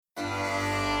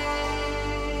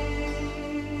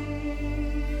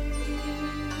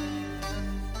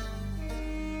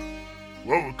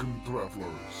Welcome, travelers,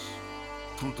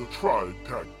 to the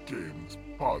TriTac Games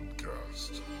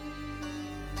podcast.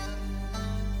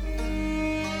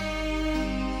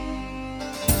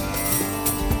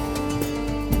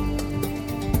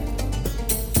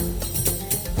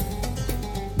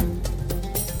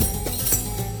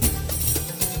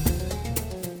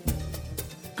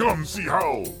 Come see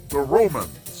how the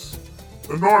Romans,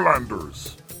 the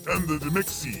Norlanders, and the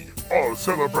Demixi all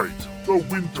celebrate the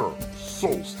winter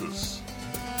solstice.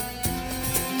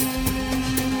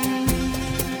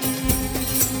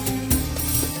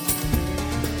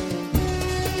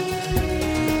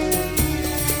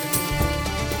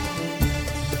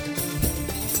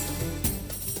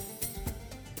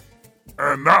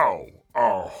 And now,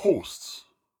 our hosts.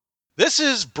 This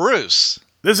is Bruce.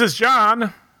 This is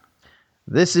John.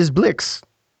 This is Blix.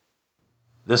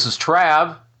 This is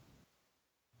Trav.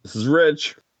 This is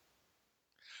Rich.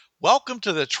 Welcome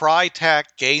to the TriTac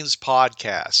Games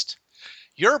podcast,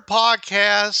 your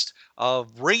podcast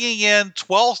of bringing in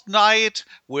 12th night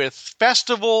with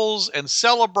festivals and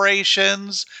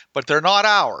celebrations, but they're not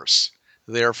ours.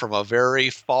 They're from a very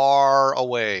far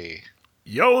away.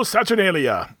 Yo,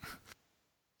 Saturnalia.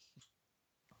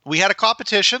 We had a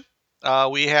competition.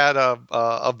 We had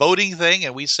a voting thing,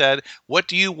 and we said, what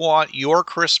do you want your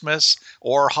Christmas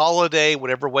or holiday,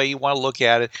 whatever way you want to look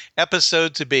at it,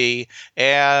 episode to be?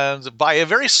 And by a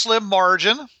very slim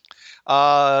margin,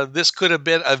 this could have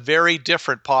been a very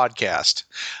different podcast.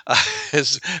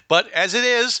 But as it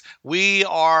is, we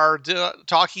are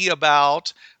talking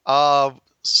about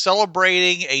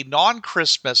celebrating a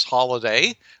non-Christmas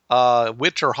holiday,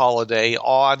 winter holiday,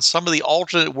 on some of the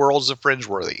alternate worlds of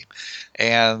Fringeworthy.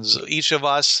 And each of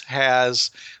us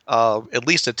has at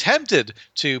least attempted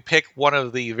to pick one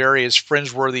of the various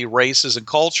Fringeworthy races and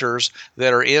cultures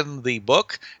that are in the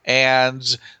book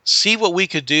and see what we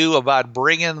could do about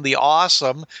bringing the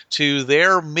awesome to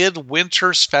their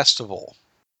midwinter's festival.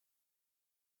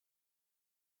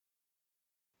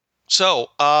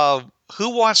 So,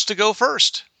 who wants to go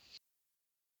first?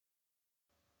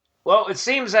 Well, it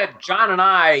seems that John and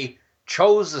I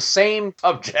chose the same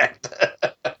subject.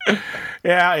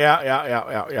 Yeah.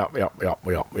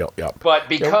 But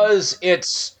because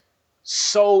it's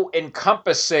so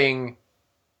encompassing,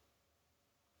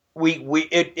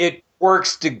 it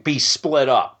works to be split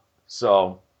up.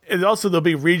 So, And also there'll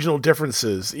be regional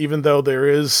differences, even though there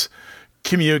is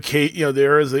communicate.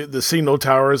 There is the signal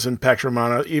towers in Pax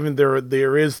Romana. Even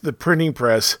there is the printing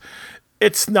press.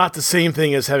 It's not the same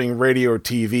thing as having radio or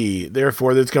TV.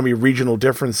 Therefore, there's going to be regional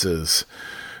differences.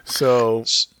 So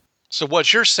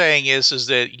what you're saying is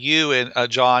that you and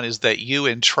John, is that you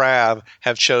and Trav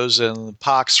have chosen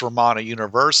Pax Romana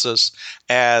Universitas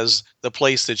as the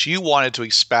place that you wanted to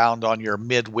expound on your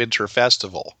midwinter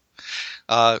festival.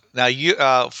 Now, you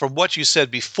from what you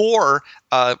said before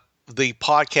the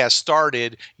podcast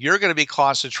started, you're going to be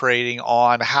concentrating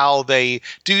on how they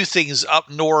do things up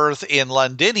north in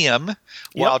Londinium,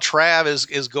 while Trav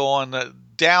is going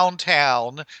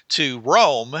downtown to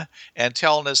Rome and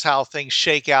telling us how things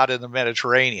shake out in the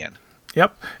Mediterranean.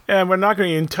 Yep, and we're not going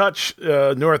to even touch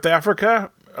North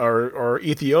Africa or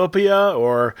Ethiopia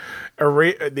or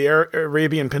the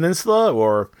Arabian Peninsula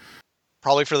or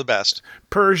probably for the best.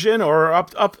 Persian or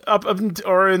up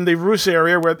or in the Rus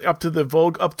area, where up to the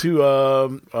Volga, up to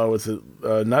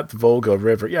not the Volga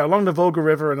River, along the Volga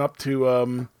River and up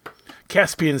to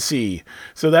Caspian Sea.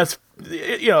 So that's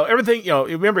everything.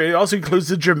 Remember, it also includes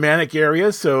the Germanic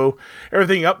area, so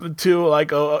everything up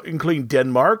to including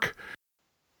Denmark.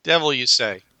 Devil, you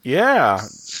say? Yeah.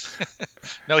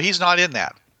 No, he's not in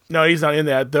that. No, he's not in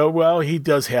that, though. Well, he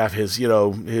does have his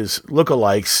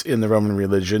lookalikes in the Roman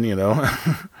religion,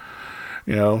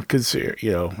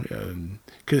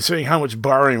 considering how much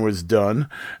borrowing was done.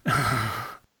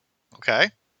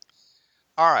 Okay.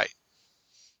 All right.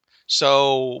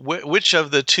 So, which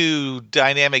of the two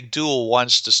dynamic duel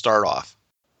wants to start off?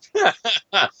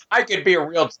 I could be a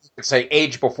real, say,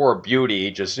 age before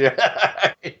beauty. Just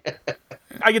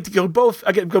I get to go both.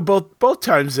 I get to go both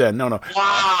times. Then no. Wow.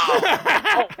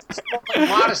 Oh,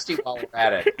 modesty while we're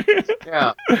at it.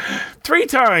 Yeah. 3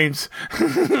 times.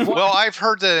 Well, I've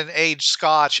heard that an aged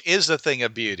Scotch is a thing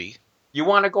of beauty. You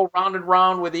want to go round and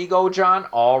round with ego, John?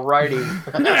 All righty.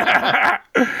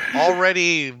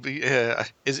 Already,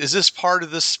 is this part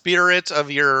of the spirit of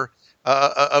your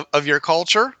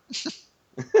culture?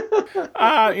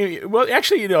 Well,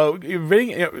 actually,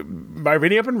 by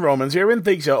reading up in Romans, everyone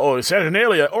thinks,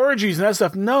 Saturnalia, orgies and that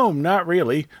stuff. No, not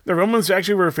really. The Romans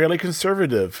actually were fairly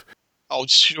conservative. Oh,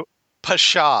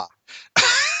 pasha.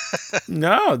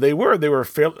 No, they were. They were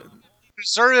fairly...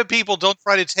 Conservative people don't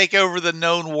try to take over the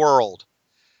known world.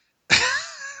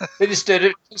 They just did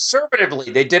it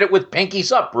conservatively. They did it with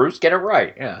pinkies up, Bruce. Get it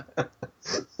right. Yeah.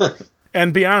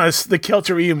 And be honest, the Celts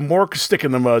are even more stick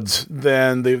in the muds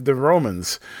than the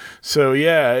Romans. So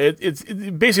yeah, it's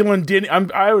basically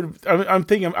Londinium.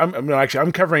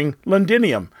 I'm covering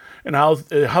Londinium and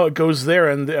how it goes there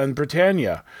and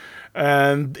Britannia.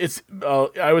 And it's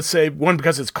I would say one,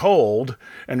 because it's cold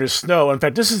and there's snow. In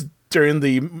fact, this is during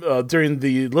the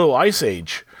Little Ice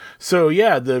Age. So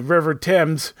yeah, the River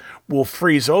Thames will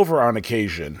freeze over on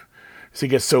occasion. So it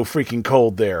gets so freaking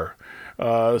cold there.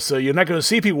 So you're not going to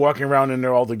see people walking around in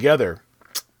there all together.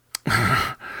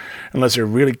 Unless they're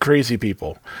really crazy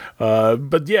people.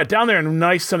 But yeah, down there in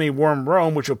nice, sunny, warm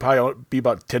Rome, which will probably be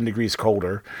about 10 degrees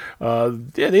colder,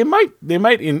 they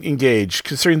might engage,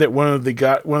 considering that one of the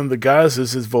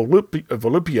goddesses is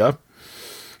Volupia,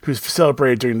 who's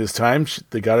celebrated during this time,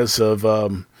 the goddess of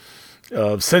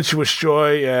sensuous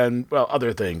joy and, well,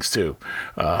 other things too.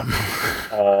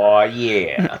 Oh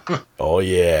yeah. Oh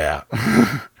yeah.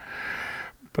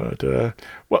 But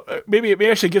maybe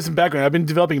I should give some background. I've been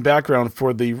developing background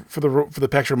for the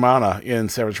Pax Romana in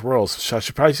Savage Worlds. So I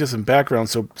should probably give some background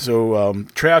so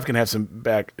Trav can have some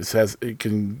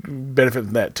can benefit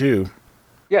from that too.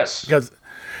 Yes. Because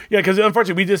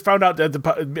unfortunately we just found out that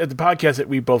at the podcast that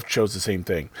we both chose the same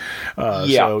thing.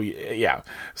 So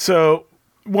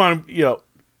one,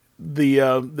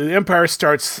 the Empire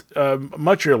starts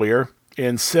much earlier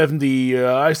in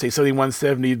 71,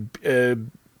 70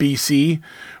 BC,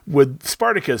 with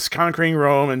Spartacus conquering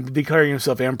Rome and declaring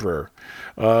himself emperor,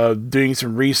 doing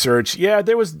some research. Yeah,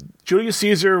 Julius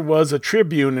Caesar was a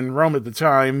tribune in Rome at the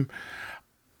time.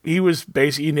 He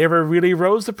never really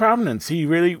rose to prominence. He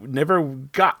really never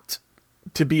got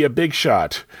to be a big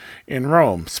shot in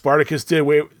Rome. Spartacus did.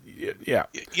 Yeah.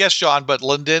 Yes, John, but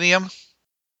Londinium?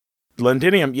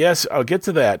 Londinium, yes, I'll get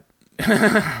to that.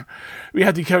 We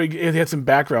have to have some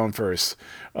background first,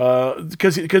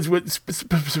 because with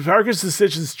Spartacus'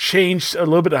 decisions changed a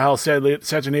little bit of how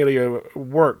Saturnalia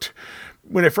worked.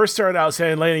 When it first started out,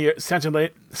 Saturnalia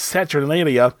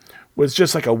was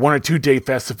just like a 1 or 2 day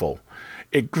festival.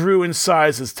 It grew in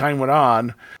size as time went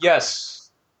on.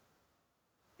 Yes,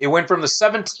 it went from the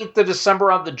 17th of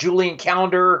December on the Julian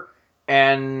calendar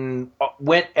and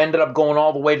ended up going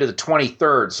all the way to the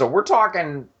 23rd. So we're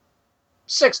talking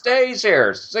 6 days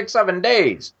here, 7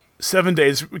 days. 7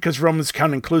 days, because Romans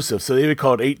count inclusive, so they would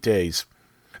call it 8 days.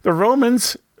 The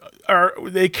Romans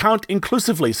they count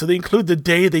inclusively, so they include the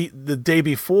day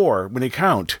before when they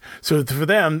count. So for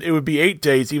them, it would be 8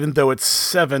 days, even though it's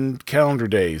 7 calendar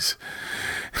days.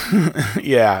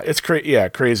 Yeah, it's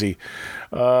crazy.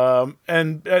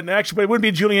 And actually, but it wouldn't be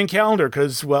a Julian calendar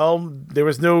because, well, there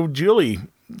was no Julie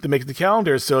to make the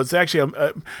calendar. So it's actually,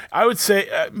 I would say,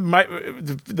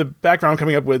 the background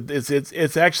coming up with is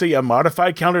it's actually a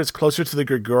modified calendar. It's closer to the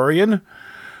Gregorian,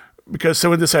 because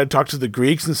someone decided to talk to the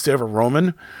Greeks instead of a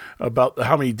Roman about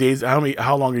how many days,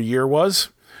 how long a year was.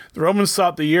 The Romans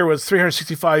thought the year was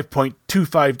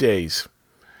 365.25 days.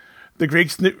 The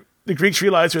Greeks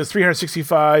realized it was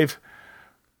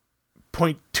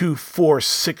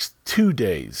 365.2462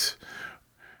 days.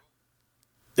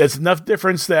 That's enough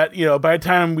difference that, by the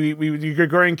time the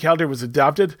Gregorian calendar was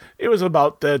adopted, it was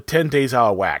about 10 days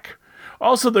out of whack.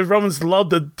 Also, the Romans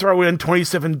loved to throw in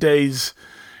 27 days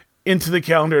into the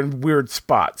calendar in weird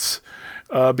spots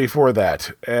before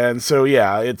that. And so,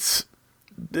 yeah,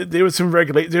 there was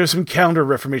some calendar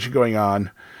reformation going on.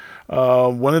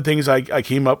 One of the things I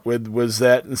came up with was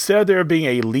that instead of there being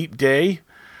a leap day,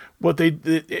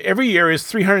 every year is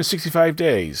 365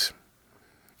 days.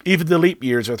 Even the leap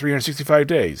years are 365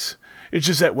 days. It's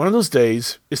just that one of those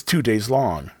days is 2 days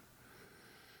long.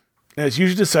 And it's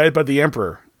usually decided by the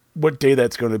emperor what day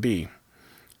that's going to be.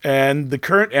 And the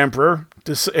current emperor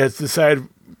has decided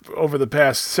over the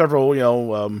past several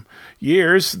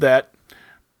years that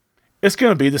it's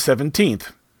going to be the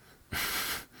 17th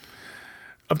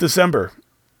of December.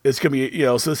 It's going to be,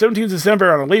 so the 17th of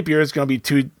December on a leap year is going to be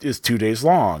 2 days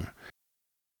long.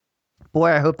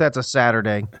 Boy, I hope that's a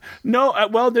Saturday. No,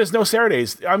 well, there's no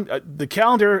Saturdays. The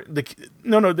calendar.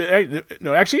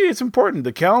 Actually, it's important.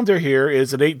 The calendar here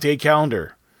is an 8-day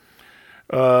calendar,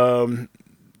 and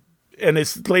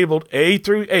it's labeled A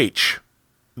through H.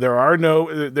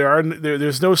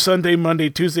 There's no Sunday, Monday,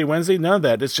 Tuesday, Wednesday. None of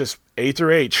that. It's just A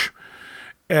through H,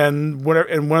 and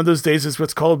one of those days is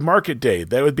what's called Market Day.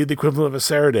 That would be the equivalent of a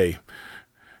Saturday.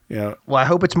 Well, I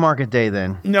hope it's Market Day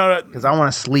then. No, because I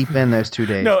want to sleep in those 2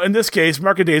 days. No, in this case,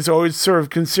 Market Day is always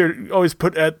always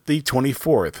put at the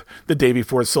 24th, the day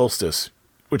before solstice,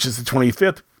 which is the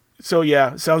 25th. So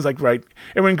yeah, sounds like right.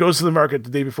 Everyone goes to the market the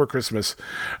day before Christmas.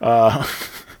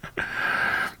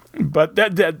 But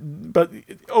but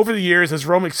over the years, as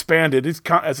Rome expanded,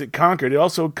 as it conquered, it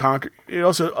also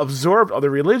absorbed other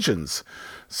religions.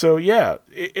 So yeah,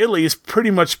 Italy is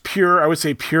pretty much pure. I would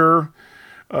say pure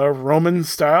Roman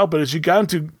style. But as you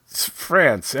got into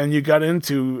France and you got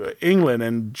into England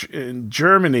and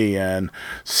Germany and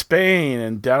Spain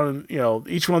and down,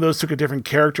 each one of those took a different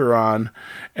character on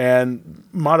and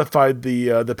modified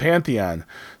the pantheon.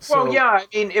 So, well, yeah, I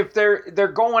mean, if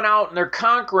they're going out and they're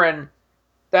conquering,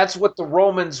 that's what the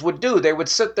Romans would do. They would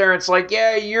sit there and it's like,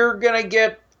 yeah, you're gonna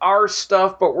get our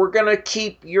stuff, but we're gonna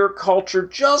keep your culture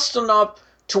just enough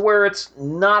to where it's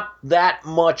not that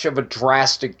much of a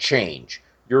drastic change.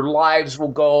 Your lives will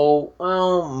go,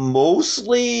 well,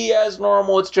 mostly as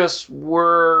normal. It's just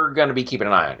we're going to be keeping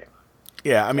an eye on you.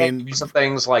 Yeah, I mean... some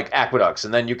things like aqueducts,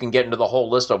 and then you can get into the whole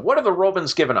list of what have the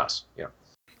Romans given us?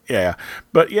 Yeah,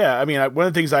 but yeah, I mean, one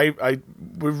of the things I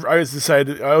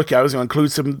decided, okay, I was going to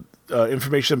include some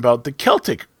information about the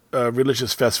Celtic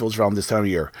religious festivals around this time of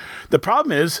year. The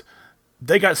problem is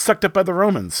they got sucked up by the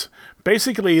Romans.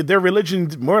 Basically, their religion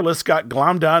more or less got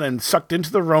glommed on and sucked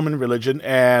into the Roman religion,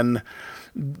 and...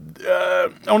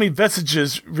 only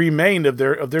vestiges remained of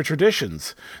their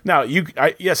traditions. Now,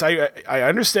 I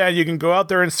understand you can go out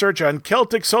there and search on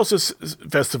Celtic solstice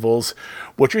festivals.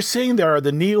 What you're seeing there are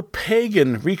the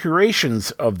neo-pagan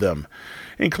recreations of them,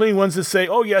 including ones that say,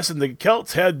 "Oh yes, and the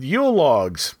Celts had Yule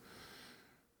logs."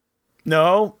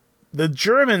 No, the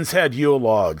Germans had Yule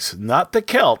logs, not the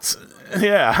Celts.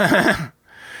 Yeah.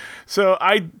 So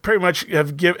I pretty much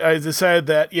I decided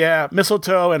that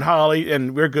mistletoe and holly,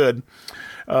 and we're good.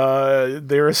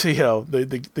 There's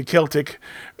the Celtic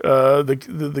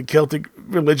the Celtic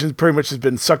religion pretty much has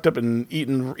been sucked up and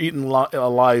eaten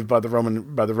alive by the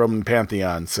Roman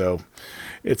pantheon. So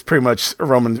it's pretty much a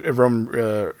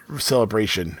Roman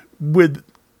celebration with,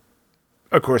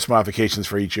 of course, modifications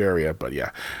for each area. But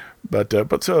yeah,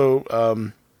 so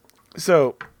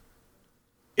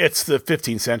it's the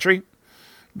 15th century.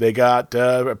 They got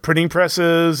printing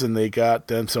presses, and they got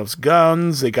themselves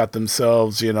guns. They got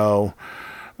themselves, a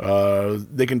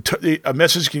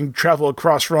message can travel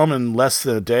across Rome in less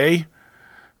than a day.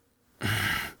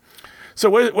 So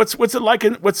what's it like?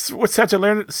 What's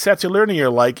Saturnalia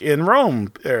like in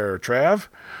Rome, there, Trav?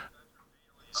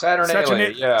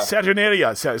 Saturnalia.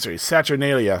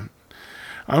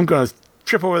 I'm gonna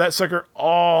trip over that sucker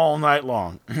all night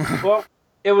long. Well.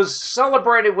 It was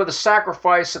celebrated with a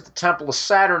sacrifice at the Temple of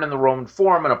Saturn in the Roman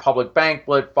Forum and a public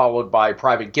banquet, followed by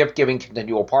private gift-giving,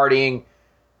 continual partying,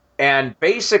 and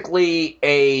basically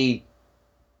a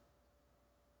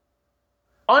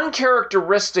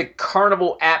uncharacteristic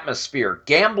carnival atmosphere.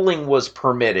 Gambling was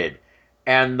permitted,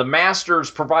 and the masters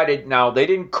provided... Now, they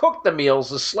didn't cook the meals.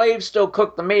 The slaves still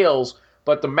cooked the meals,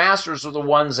 but the masters were the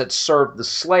ones that served the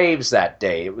slaves that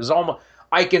day. It was almost...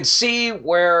 I can see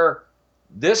where...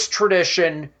 this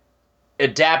tradition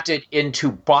adapted into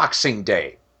Boxing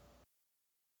Day.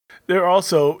 There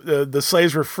also, the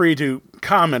slaves were free to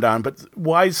comment on, but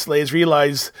wise slaves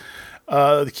realized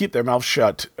to keep their mouths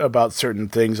shut about certain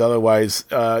things. Otherwise,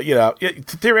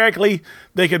 theoretically,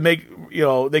 they could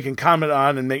they can comment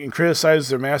on and criticize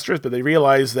their masters, but they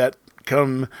realized that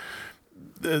come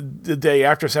the day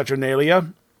after Saturnalia,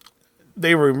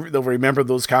 they'll remember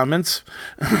those comments.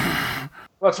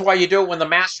 That's why you do it when the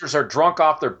masters are drunk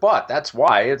off their butt. That's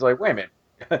why. It's like, wait a minute.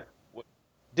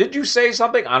 Did you say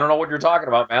something? I don't know what you're talking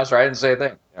about, Master. I didn't say a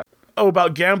thing. Yeah. Oh,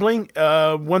 about gambling?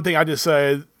 One thing I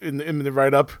decided in the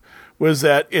write-up was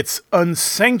that it's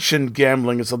unsanctioned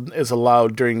gambling is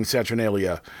allowed during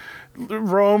Saturnalia.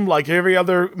 Rome, like every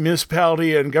other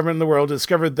municipality and government in the world,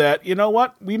 discovered that, you know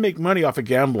what? We make money off of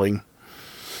gambling.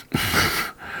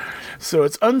 So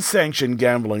it's unsanctioned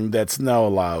gambling that's now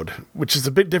allowed, which is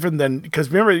a bit different than...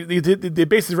 Because remember, they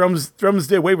basically Romans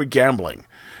did away with gambling,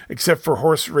 except for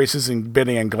horse races and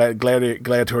betting on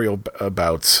gladiatorial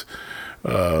bouts.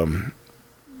 But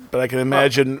I can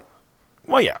imagine...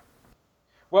 Well, yeah.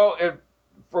 Well,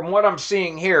 from what I'm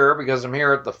seeing here, because I'm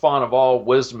here at the font of all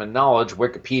wisdom and knowledge,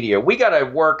 Wikipedia, we got to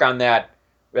work on that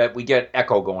we get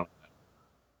echo going on.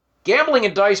 Gambling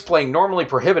and dice playing, normally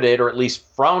prohibited or at least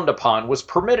frowned upon, was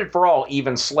permitted for all,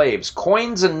 even slaves.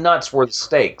 Coins and nuts were the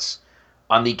stakes.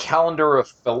 On the calendar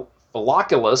of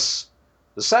Philocculus,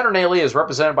 the Saturnalia is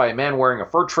represented by a man wearing a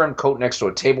fur-trimmed coat next to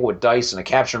a table with dice and a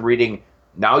caption reading,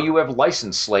 "Now you have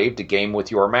license, slave, to game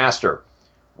with your master."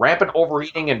 Rampant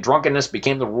overeating and drunkenness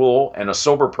became the rule, and a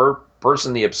sober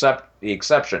person the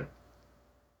exception.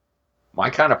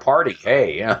 My kind of party,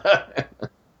 hey.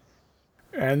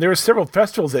 And there were several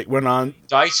festivals that went on.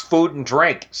 Dice, food, and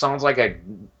drink. Sounds like a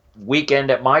weekend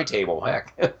at my table,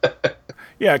 heck.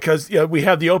 Yeah, because we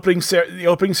have the opening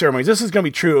ceremonies. This is going to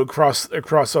be true across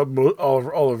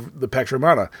all of the Pax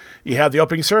Romana. You have the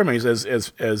opening ceremonies, as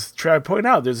Trav pointed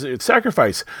out. It's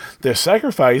sacrifice. Their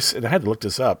sacrifice, and I had to look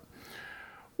this up,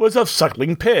 was of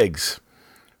suckling pigs.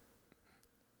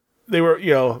 They were,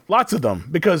 lots of them,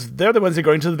 because they're the ones that are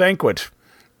going to the banquet,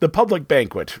 the public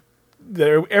banquet.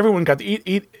 Everyone got to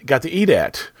eat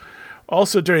at.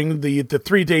 Also, during the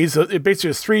 3 days, it basically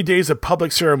was 3 days of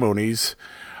public ceremonies.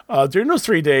 During those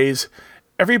 3 days,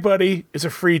 everybody is a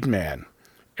freedman.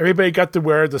 Everybody got to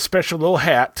wear the special little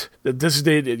hat that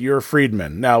designated you're a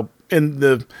freedman. Now, in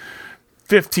the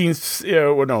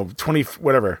 15th, 20,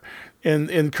 whatever,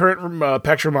 in current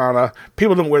Pax Romana,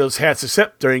 people don't wear those hats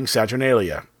except during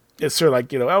Saturnalia. It's sort of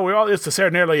like, it's the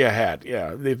Saturnalia hat.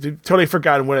 Yeah, they've totally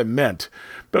forgotten what it meant.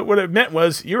 But what it meant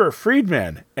was you're a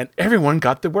freedman, and everyone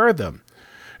got to wear them.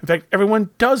 In fact,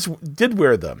 everyone did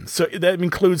wear them. So that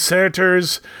includes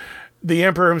senators. The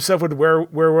emperor himself would wear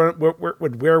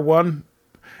one,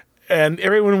 and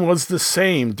everyone was the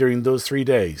same during those 3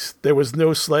 days. There was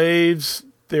no slaves.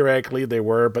 Theoretically, they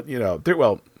were, but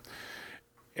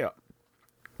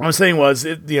what I'm saying was,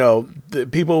 the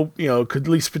people, could at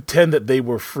least pretend that they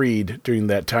were freed during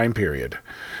that time period.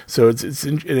 So it's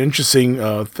an interesting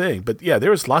thing. But yeah, there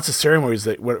was lots of ceremonies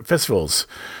festivals.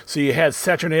 So you had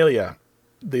Saturnalia,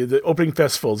 the opening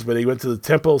festivals, where they went to the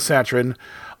Temple of Saturn,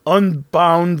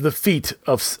 unbound the feet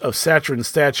of Saturn's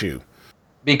statue.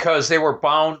 Because they were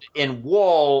bound in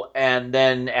wool, and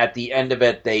then at the end of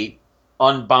it, they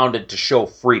unbound it to show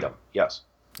freedom. Yes.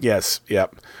 Yes,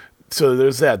 yep. So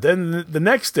there's that. Then the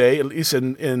next day, at least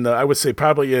in I would say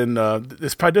probably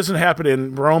this probably doesn't happen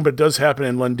in Rome, but it does happen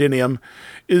in Londinium,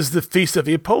 is the Feast of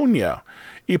Eponia.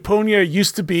 Eponia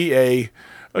used to be a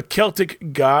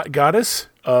Celtic goddess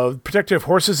of protector of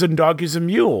horses and donkeys and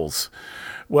mules.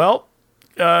 Well,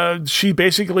 she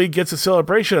basically gets a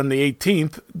celebration on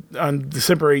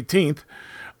December 18th.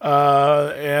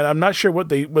 And I'm not sure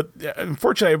what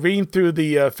unfortunately, reading through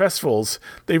the festivals,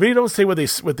 they really don't say what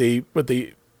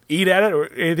they eat at it or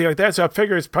anything like that. So I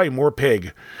figure it's probably more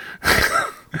pig,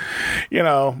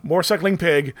 more suckling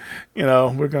pig.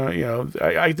 We're going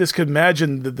to, I just could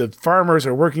imagine that the farmers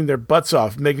are working their butts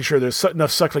off, making sure there's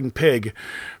enough suckling pig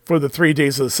for the 3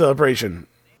 days of the celebration.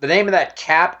 The name of that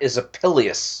cap is a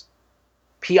pileus.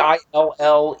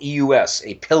 Pilleus,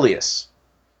 a pileus.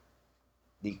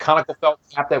 The conical felt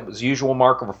cap that was the usual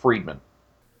mark of a freedman.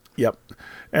 Yep.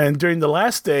 And during the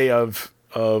last day of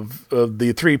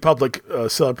the 3 public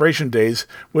celebration days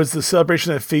was the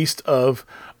celebration and feast of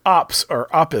Ops, or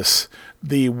Opis,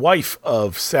 the wife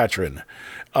of Saturn.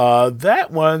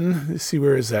 That one, let's see,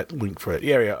 where is that link for it?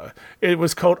 Yeah. It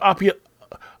was called Apalia.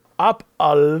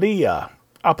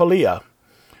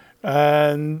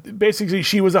 And basically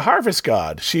she was a harvest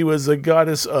god. She was a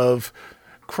goddess of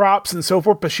crops and so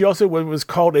forth, but she also was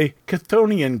called a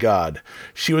Chthonian god.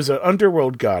 She was an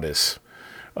underworld goddess.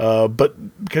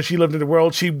 But because she lived in the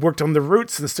world, she worked on the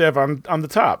roots instead of on the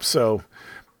top. So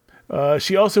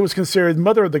she also was considered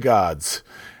mother of the gods,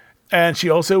 and she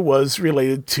also was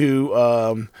related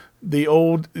to the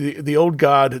old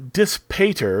god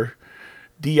Dispater,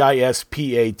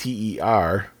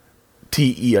 Dispater.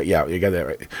 Yeah, you got that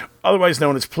right. Otherwise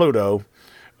known as Pluto,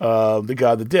 the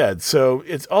god of the dead. So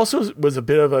it also was a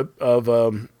bit of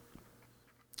a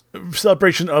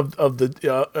celebration of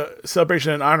the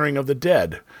celebration and honoring of the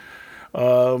dead.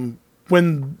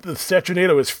 When the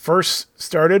Saturnalia was first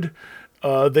started,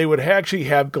 they would actually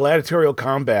have gladiatorial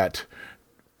combat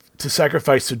to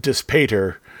sacrifice to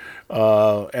Dispater,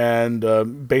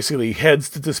 and basically heads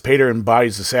to Dispater and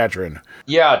bodies to Saturn.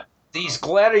 Yeah. These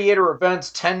gladiator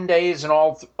events, 10 days and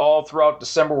all throughout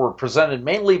December, were presented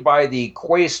mainly by the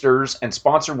quaestors and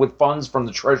sponsored with funds from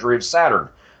the treasury of Saturn.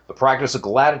 The practice of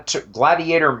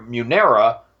gladiator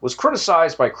munera was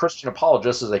criticized by Christian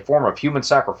apologists as a form of human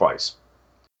sacrifice.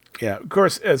 Yeah, of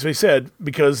course, as we said,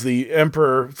 because the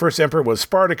first emperor was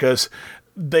Spartacus,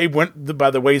 they went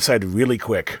by the wayside really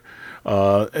quick.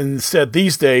 Instead,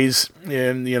 these days,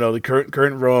 in the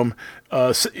current Rome,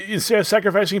 instead of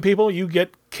sacrificing people, you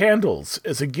get candles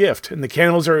as a gift, and the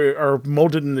candles are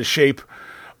molded in the shape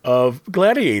of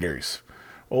gladiators,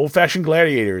 old-fashioned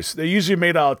gladiators. They're usually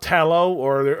made out of tallow,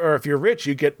 or if you're rich,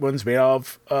 you get ones made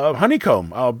out of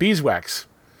honeycomb, beeswax.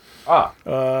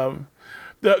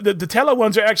 The tallow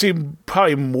ones are actually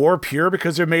probably more pure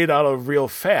because they're made out of real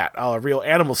fat, out of real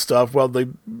animal stuff. Well, the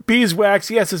beeswax,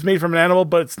 yes, it's made from an animal,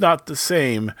 but it's not the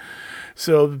same.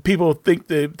 So people think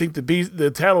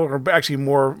the tallow are actually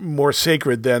more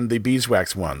sacred than the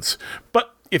beeswax ones.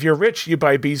 But if you're rich, you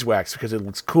buy beeswax because it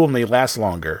looks cool and they last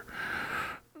longer.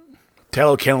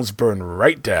 Tallow candles burn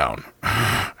right down.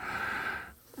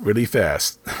 really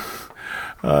fast.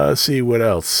 Let's see what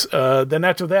else. Then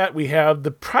after that, we have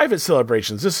the private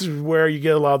celebrations. This is where you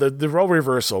get a lot of the role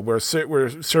reversal, where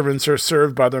servants are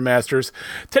served by their masters.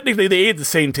 Technically, they ate at the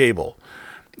same table.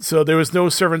 So there was no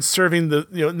servants serving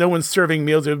no one serving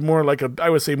meals. It was more like I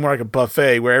would say more like a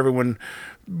buffet where everyone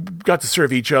got to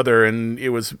serve each other, and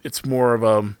it's more of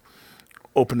a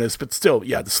openness. But still,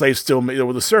 yeah,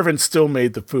 the servants still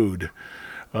made the food.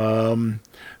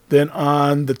 Then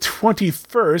on the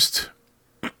 21st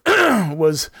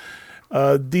was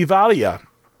Divalia.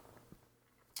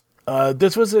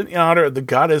 This was in honor of the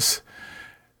goddess.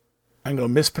 I'm going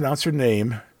to mispronounce her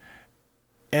name.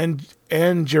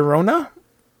 Angerona,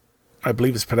 I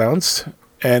believe it's pronounced.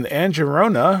 And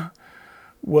Angerona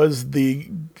was the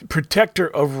protector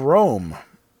of Rome.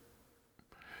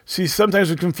 She's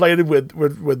sometimes conflated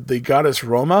with the goddess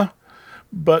Roma,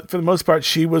 but for the most part,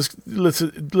 she was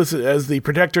listed as the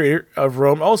protector of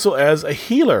Rome, also as a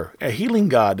healer, a healing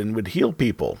god, and would heal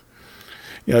people.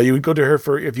 You would go to her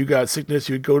if you got sickness,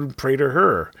 you would go and pray to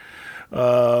her.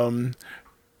 But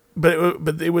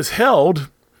it was held,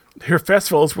 her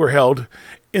festivals were held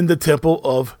in the temple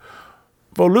of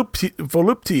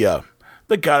Voluptia,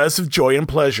 the goddess of joy and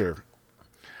pleasure.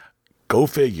 Go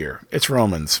figure. It's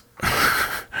Romans.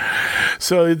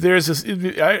 So there's this.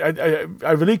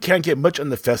 I really can't get much on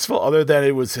the festival other than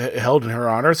it was held in her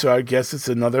honor. So I guess it's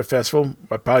another festival,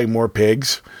 probably more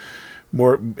pigs,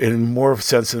 in more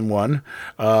sense than one.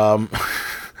 And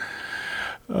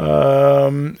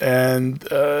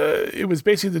it was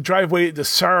basically the drive away the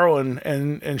sorrow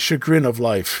and chagrin of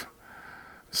life.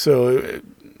 So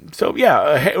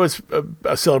yeah, it was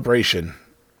a celebration.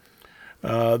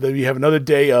 Then we have another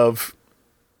day of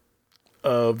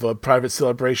private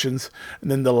celebrations, and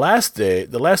then the last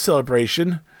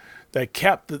celebration that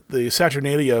capped the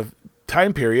Saturnalia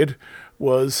time period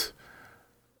was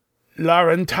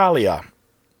Larentalia,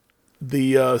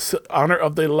 the honor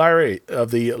of the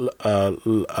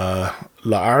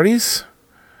Lares,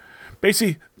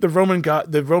 basically the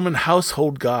Roman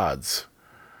household gods.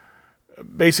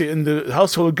 Basically, and the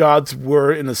household gods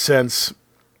were, in a sense,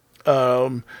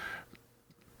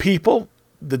 people,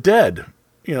 the dead.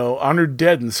 Honored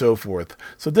dead and so forth.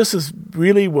 So this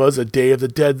really was a Day of the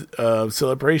Dead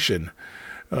celebration.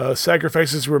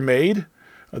 Sacrifices were made.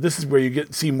 This is where you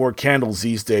see more candles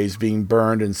these days being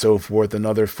burned and so forth, and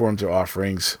other forms of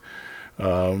offerings.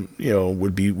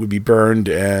 Would be burned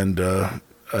and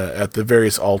at the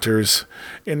various altars.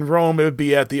 In Rome, it would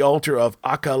be at the altar of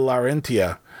Acca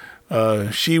Larentia.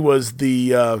 She was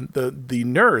the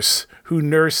nurse who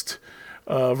nursed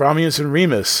Romulus and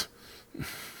Remus,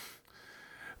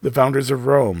 the founders of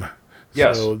Rome.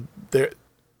 Yes. So that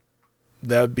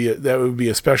would be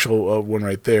a special one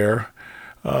right there.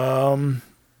 But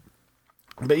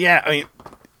yeah, I mean,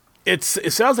 it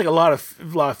sounds like a lot of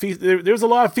feast. There's a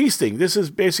lot of feasting. This is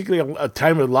basically a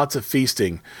time of lots of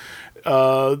feasting.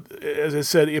 As I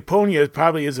said, Epona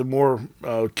probably is a more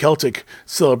Celtic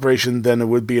celebration than it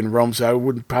would be in Rome. So I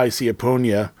wouldn't probably see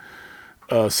Epona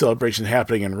celebration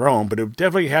happening in Rome, but it would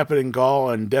definitely happen in Gaul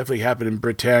and definitely happen in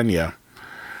Britannia.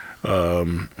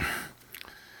 Let's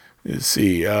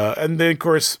see. And then, of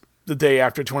course, the day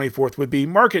after 24th would be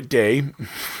Market Day.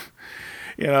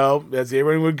 As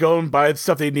everyone would go and buy the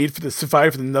stuff they need to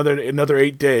survive for another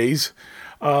 8 days.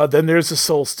 Then there's the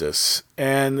solstice.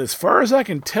 And as far as I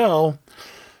can tell,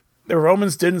 the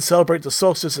Romans didn't celebrate the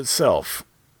solstice itself.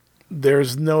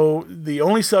 The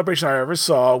only celebration I ever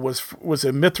saw was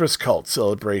a Mithras cult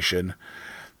celebration.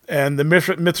 And the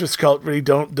Mithras cult really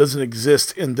doesn't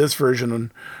exist in this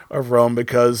version of Rome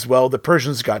because, well, the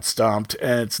Persians got stomped,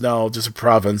 and it's now just a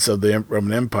province of the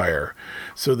Roman Empire.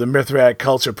 So the Mithridatic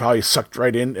cults are probably sucked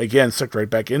right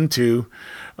back into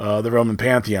the Roman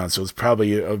pantheon. So it's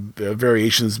probably a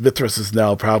variation. Mithras is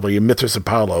now probably a Mithras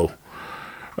Apollo,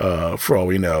 for all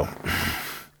we know.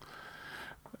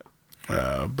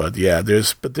 But yeah,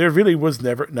 there really was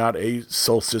never not a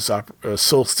solstice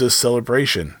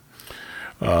celebration.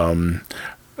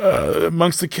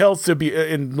 Amongst the Celts, there'd be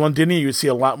in Londinium, you would see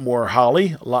a lot more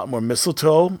holly, a lot more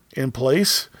mistletoe in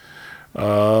place.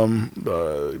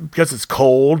 Because it's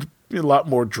cold, a lot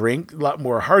more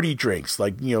hearty drinks,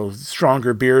 like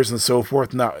stronger beers and so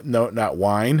forth. Not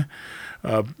wine.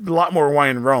 A lot more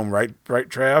wine in Rome, right,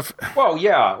 Trav? Well,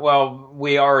 yeah. Well,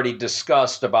 we already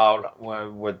discussed about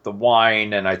with the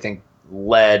wine, and I think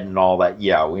lead and all that.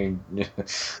 Yeah,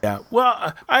 yeah.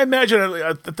 Well, I imagine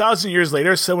 1,000 years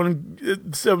later,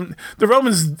 the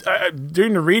Romans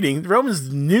during the reading, the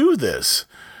Romans knew this.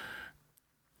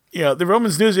 the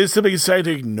Romans knew it, simply decided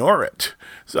to ignore it.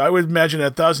 So I would imagine in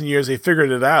 1,000 years they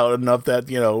figured it out enough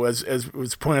that, as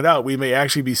was pointed out, we may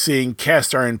actually be seeing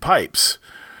cast iron pipes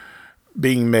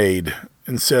being made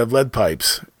instead of lead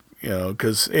pipes.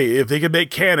 Because hey, if they can make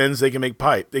cannons, they can make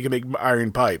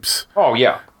iron pipes. Oh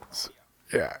yeah.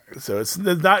 Yeah. So it's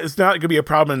not going to be a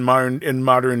problem in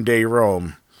modern day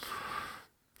Rome.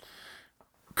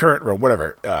 Current Rome,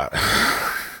 whatever.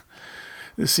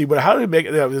 Let's see, but how do we make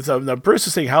it? The Bruce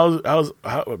is saying, how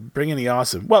bring in the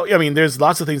awesome? Well, I mean, there's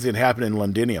lots of things that happen in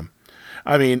Londinium.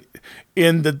 I mean,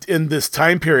 in this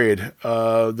time period,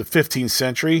 the 15th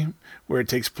century, where it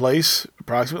takes place,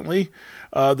 approximately,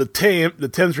 the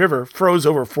Thames River froze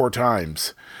over 4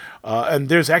 times, and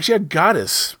there's actually a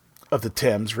goddess of the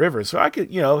Thames River. So I could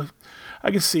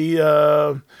see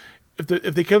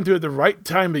if they come through at the right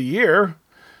time of year.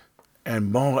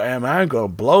 And I'm going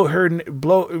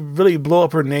to really blow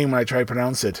up her name when I try to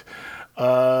pronounce it.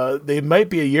 There might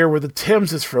be a year where the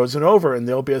Thames is frozen over, and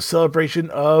there'll be a celebration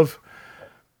of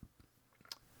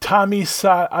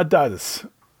Tamisadis,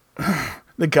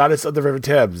 the goddess of the River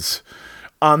Thames,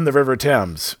 on the River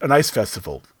Thames, an ice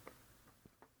festival.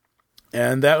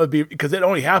 And that would be because it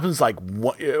only happened like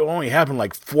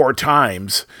 4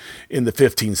 times in the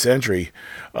 15th century.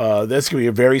 That's going to be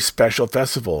a very special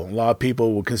festival. A lot of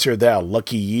people will consider that a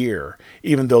lucky year,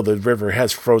 even though the river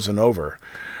has frozen over.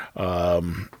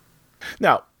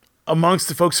 Now, amongst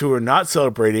the folks who are not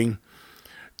celebrating,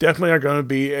 definitely are going to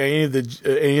be any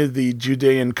of the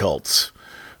Judean cults.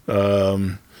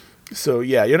 So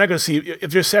yeah, you're not going to see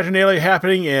if there's Saturnalia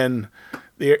happening in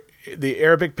the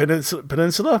Arabic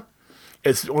Peninsula.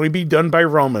 It's only being done by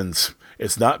Romans.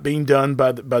 It's not being done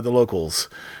by the locals,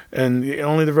 and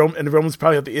only the Romans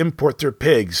probably have to import their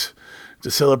pigs to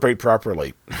celebrate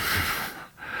properly.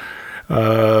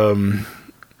 That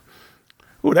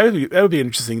would be an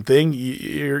interesting thing.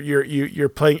 You're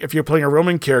playing, if you're playing a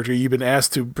Roman character, you've been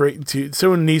asked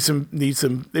someone needs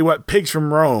some. They want pigs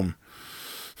from Rome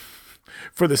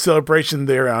for the celebration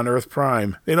there on Earth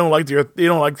Prime. They don't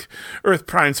like Earth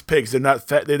Prime's pigs. They're not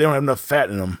fat. They don't have enough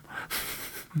fat in them.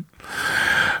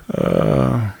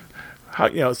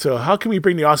 So how can we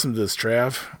bring the awesome to this,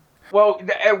 Trav? Well,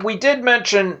 we did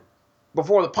mention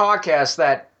before the podcast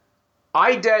that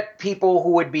IDET people who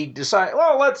would be deciding,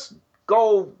 well, let's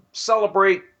go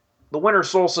celebrate the winter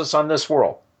solstice on this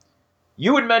world.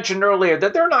 You had mentioned earlier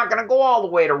that they're not going to go all the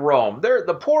way to Rome.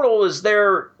 The portal is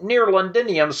there near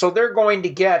Londinium, so they're going to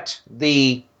get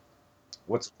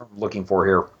what's I'm looking for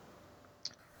here?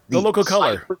 The local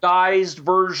color. Hybridized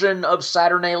version of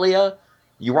Saturnalia.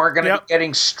 You aren't going to be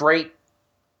getting straight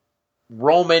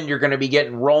Roman. You're going to be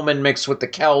getting Roman mixed with the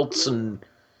Celts and,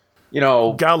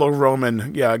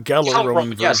 Gallo-Roman. Yeah,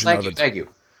 Gallo-Roman version yes, of it. Thank you.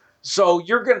 So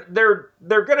they're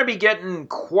going to be getting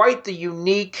quite the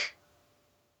unique,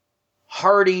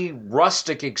 hardy,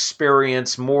 rustic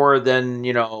experience more than,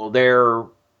 they're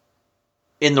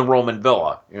in the Roman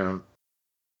villa,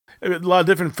 A lot of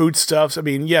different foodstuffs. I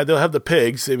mean, yeah, they'll have the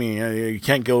pigs. I mean, you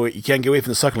can't go away from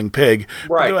the suckling pig.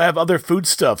 Right. They'll have other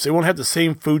foodstuffs. They won't have the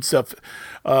same foodstuff.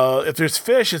 If there's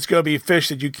fish, it's going to be fish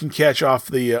that you can catch off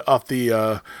the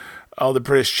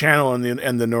British Channel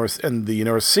and the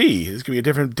North Sea. It's going to be a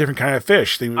different kind of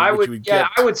fish. I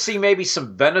would see maybe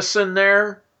some venison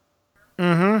there.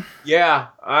 Mm-hmm. Yeah,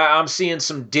 I'm seeing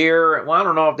some deer. Well, I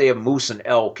don't know if they have moose and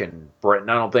elk in Britain.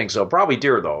 I don't think so. Probably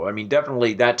deer, though. I mean,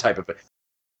 definitely that type of.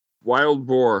 Wild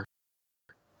boar.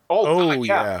 Oh,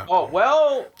 yeah. Oh,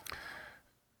 well,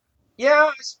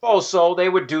 yeah, I suppose so. They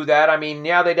would do that. I mean,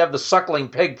 yeah, they'd have the suckling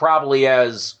pig probably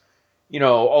as,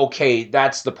 okay,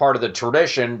 that's the part of the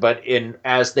tradition, but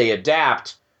as they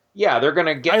adapt, yeah, they're going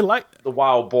to get the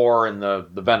wild boar and the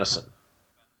venison.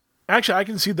 Actually, I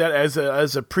can see that as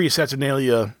a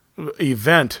pre-Saturnalia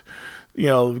event.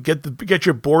 Get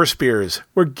your boar spears.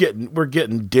 We're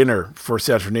getting dinner for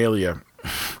Saturnalia.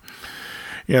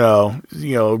 2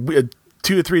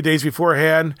 to 3 days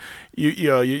beforehand,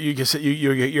 you're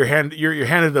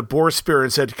handed a boar spear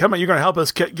and said, "Come on, you're going to help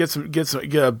us get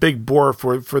a big boar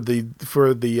for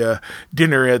the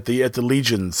dinner at the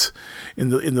legions in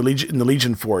the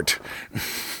legion fort."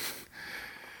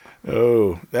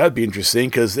 Oh, that'd be interesting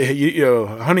because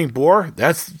hunting boar,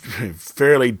 that's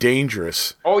fairly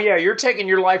dangerous. Oh yeah, you're taking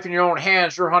your life in your own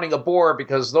hands. You're hunting a boar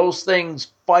because those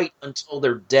things fight until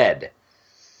they're dead.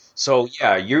 So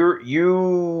yeah,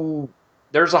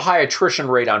 there's a high attrition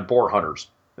rate on boar hunters.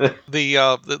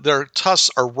 Their tusks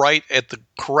are right at the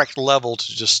correct level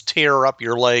to just tear up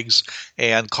your legs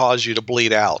and cause you to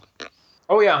bleed out.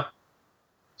 Oh yeah.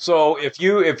 So if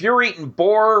you're eating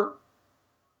boar,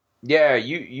 yeah,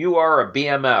 you are a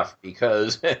BMF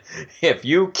because if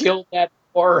you kill that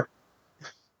Or,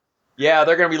 yeah,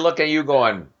 they're going to be looking at you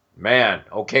going, man,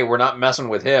 okay, we're not messing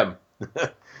with him.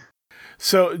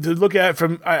 So to look at it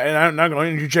from, and I'm not going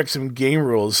to interject some game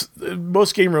rules.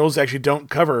 Most game rules actually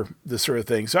don't cover this sort of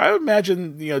thing. So I would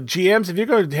imagine, GMs, if you're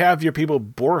going to have your people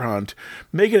boar hunt,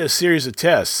 make it a series of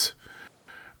tests.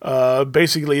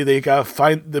 Basically, they got to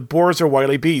find the boars are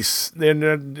wily beasts. They're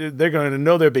going to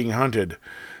know they're being hunted.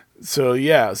 So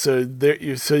yeah, so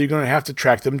you're going to have to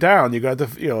track them down. You're going to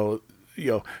have to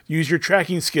use your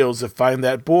tracking skills to find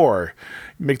that boar.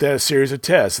 Make that a series of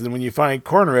tests, and then when you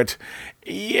corner it,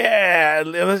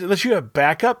 unless you have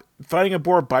backup, finding a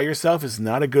boar by yourself is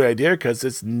not a good idea because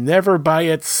it's never by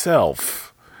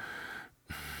itself.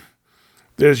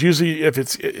 There's usually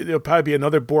it'll probably be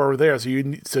another boar over there, so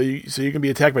you can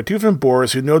be attacked by two different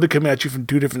boars who know to come at you from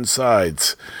two different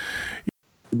sides.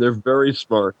 They're very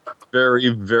smart, very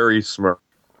very smart.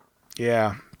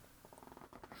 Yeah.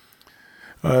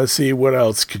 Let's see, what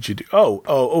else could you do?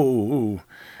 Oh.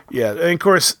 Yeah, and of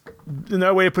course,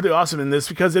 another way to put it awesome in this,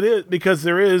 because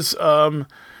there is,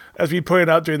 as we pointed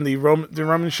out during the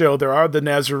Roman show, there are the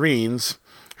Nazarenes,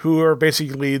 who are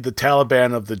basically the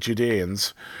Taliban of the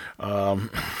Judeans.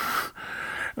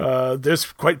 There's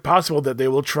quite possible that they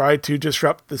will try to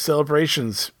disrupt the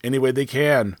celebrations any way they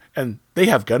can, and they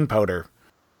have gunpowder.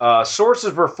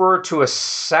 Sources refer to a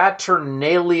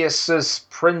Saturnalius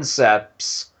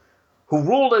Princeps, who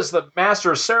ruled as the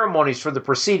master of ceremonies for the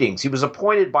proceedings. He was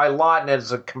appointed by lot and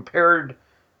as compared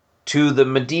to the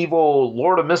medieval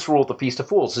Lord of Misrule at the Feast of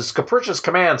Fools. His capricious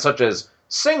commands, such as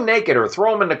sing naked or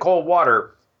throw him into cold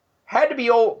water, had to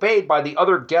be obeyed by the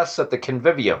other guests at the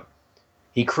convivium.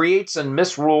 He creates and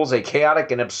misrules a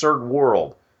chaotic and absurd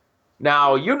world.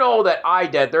 Now, you know that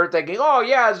they're thinking, oh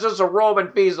yeah, it's just a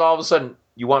Roman feast. All of a sudden,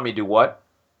 you want me to do what?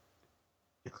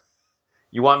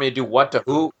 You want me to do what to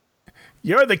who?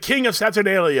 You're the king of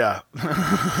Saturnalia.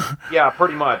 Yeah,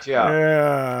 pretty much,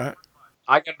 yeah.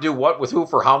 I got to do what with who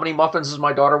for how many muffins, as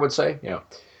my daughter would say? Yeah.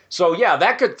 So, yeah,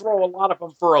 that could throw a lot of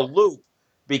them for a loop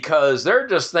because they're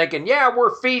just thinking, yeah,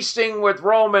 we're feasting with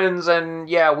Romans and,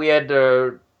 yeah, we had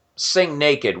to sing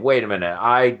naked. Wait a minute.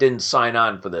 I didn't sign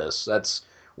on for this. That's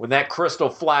when that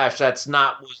crystal flashed,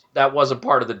 that wasn't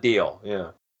part of the deal.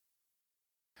 Yeah.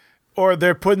 Or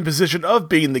they're put in position of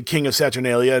being the king of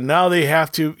Saturnalia, and now they have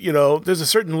to, there's a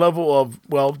certain level of,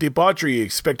 debauchery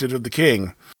expected of the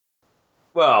king.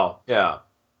 Well, yeah.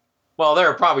 Well, there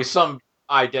are probably some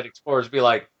dead explorers be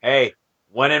like, hey,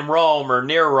 when in Rome or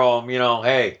near Rome,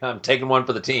 hey, I'm taking one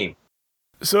for the team.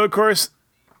 So, of course,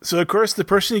 the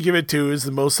person you give it to is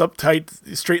the most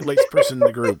uptight, straight-laced person in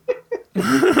the group.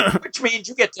 Which means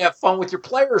you get to have fun with your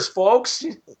players, folks.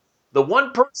 The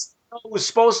one person who's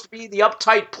supposed to be the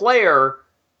uptight player,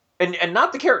 and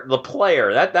not the character, the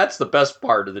player. That's the best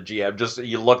part of the GM. Just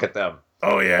you look at them.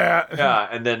 Oh yeah, yeah,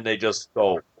 and then they just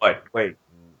go, wait.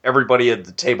 Everybody at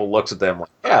the table looks at them like,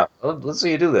 yeah, let's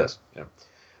see you do this. Yeah.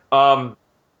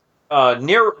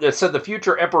 Nero, it said the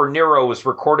future Emperor Nero was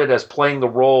recorded as playing the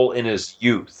role in his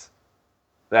youth.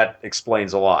 That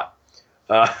explains a lot.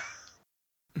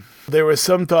 There was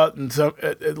some thought in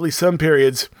at least some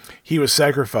periods he was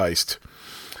sacrificed.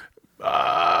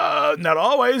 Not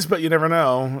always, but you never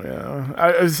know. Yeah.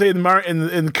 I would say in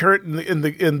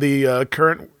the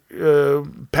current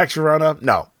Pax Verona,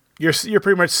 no, you're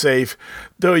pretty much safe.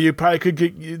 Though you probably could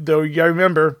get. Though you gotta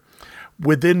remember,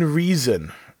 within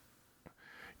reason.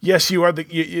 Yes, you are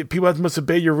people must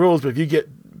obey your rules, but if you get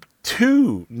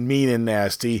too mean and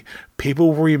nasty,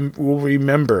 people will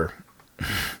remember.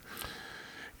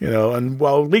 And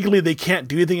while legally they can't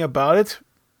do anything about it,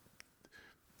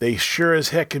 they sure as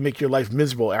heck can make your life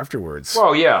miserable afterwards.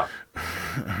 Well, yeah.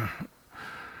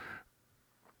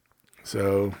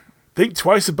 So think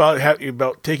twice about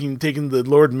taking the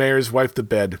Lord Mayor's wife to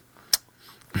bed.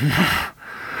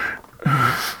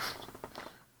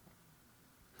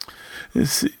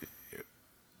 Let's see.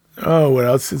 Oh, what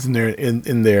else is in there?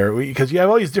 In there, because you have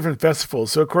all these different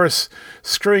festivals. So of course,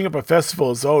 screwing up a festival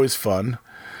is always fun.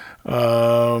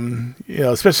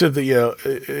 Especially if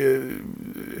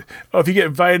you get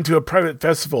invited to a private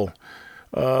festival,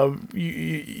 brushing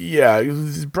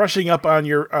up on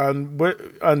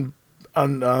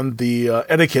the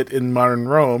etiquette in modern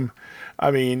Rome.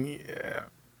 I mean,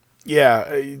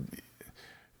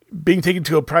 being taken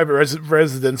to a private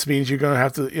residence means you're going to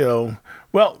have to,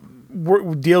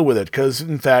 deal with it because,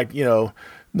 in fact,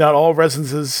 not all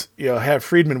residences, have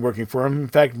freedmen working for them. In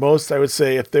fact, most, I would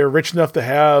say, if they're rich enough to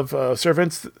have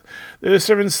servants, they're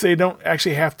servants they don't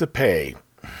actually have to pay.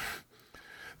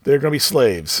 They're going to be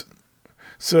slaves.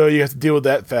 So you have to deal with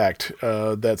that fact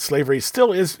that slavery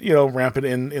still is, rampant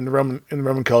in the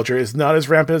Roman culture. It's not as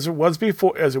rampant as it was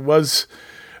before,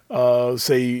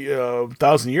 say,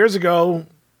 1,000 years ago,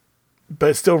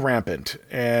 but it's still rampant.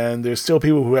 And there's still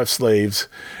people who have slaves.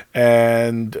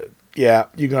 And yeah,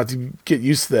 you're going to have to get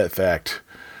used to that fact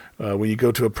when you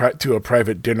go to a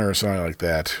private dinner or something like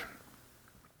that.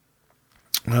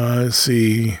 Let's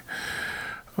see.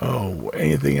 Oh,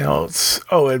 anything else?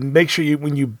 Oh, and make sure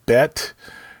when you bet,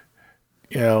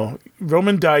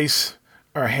 Roman dice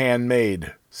are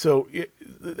handmade. So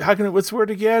what's the word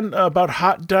again about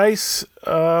hot dice?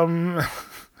 Yeah.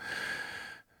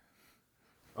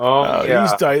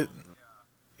 These dice,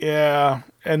 yeah,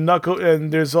 and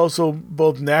there's also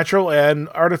both natural and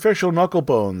artificial knuckle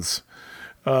bones.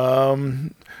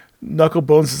 Knuckle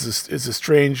bones is a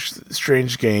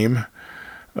strange game.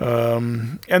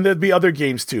 And there'd be other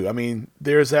games too. I mean,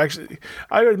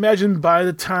 I would imagine by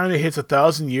the time it hits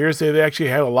 1,000 years, they'd actually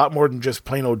have a lot more than just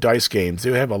plain old dice games. They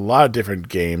would have a lot of different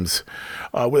games.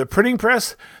 With a printing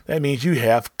press, that means you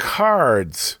have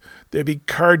cards. There'd be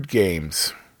card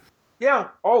games. Yeah.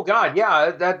 Oh God.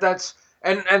 Yeah. That's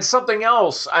and something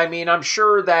else. I mean, I'm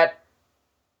sure that.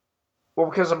 Well,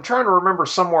 because I'm trying to remember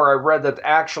somewhere I read that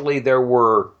actually there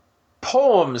were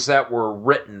poems that were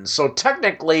written. So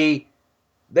technically,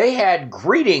 they had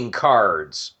greeting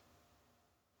cards,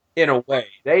 in a way.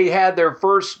 They had their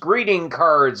first greeting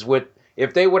cards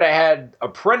if they would have had a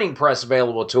printing press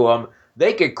available to them,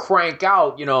 they could crank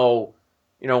out, in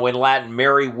Latin,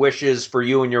 Merry wishes for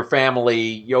you and your family,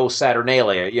 yo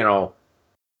Saturnalia,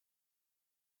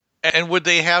 And would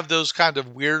they have those kind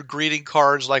of weird greeting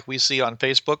cards like we see on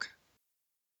Facebook?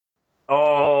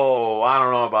 Oh, I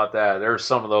don't know about that. There's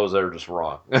some of those that are just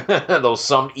wrong. Those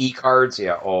some e-cards,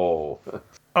 yeah. Oh,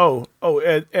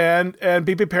 and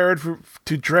be prepared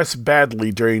to dress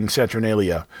badly during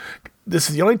Saturnalia. This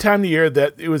is the only time of the year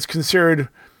that it was considered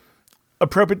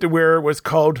appropriate to wear what's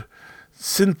called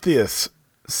Cynthias.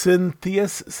 I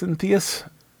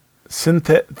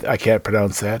can't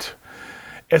pronounce that.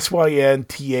 Synthes.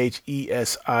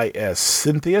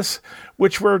 Cynthias,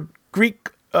 which were Greek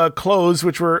clothes,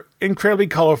 which were incredibly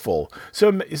colorful.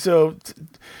 So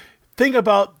think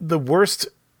about the worst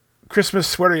Christmas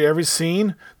sweater you ever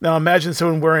seen. Now imagine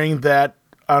someone wearing that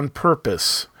on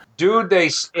purpose. Dude,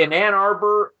 in Ann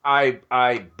Arbor, I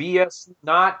BS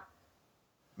not.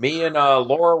 Me and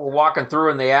Laura were walking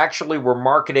through, and they actually were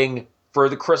marketing for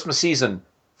the Christmas season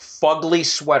fugly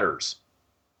sweaters.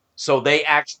 So they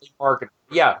actually marketed.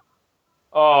 Yeah.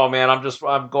 Oh man, I just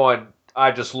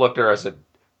looked at her. I said,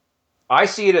 I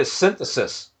see it as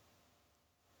synthesis.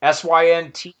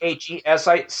 Synthesi,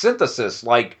 synthesis,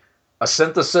 like a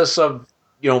synthesis of,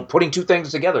 putting two things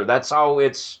together. That's how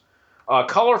it's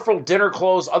colorful dinner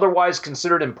clothes, otherwise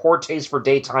considered in poor taste for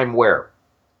daytime wear.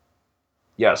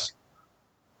 Yes.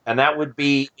 And that would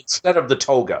be instead of the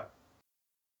toga.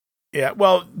 Yeah,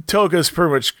 well, toga is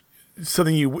pretty much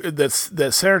something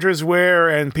that senators wear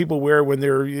and people wear when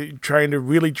they're trying to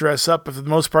really dress up. But for the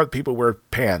most part, people wear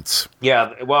pants.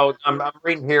 Yeah, well, I'm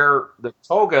reading here, the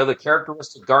toga, the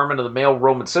characteristic garment of the male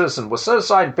Roman citizen, was set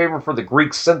aside in favor for the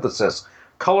Greek synthesis,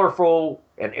 colorful,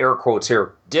 and air quotes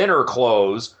here, dinner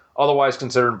clothes, otherwise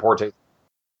considered in poor taste.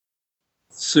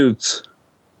 Suits.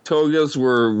 Togas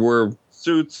were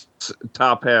suits,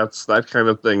 top hats, that kind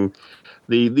of thing.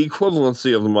 The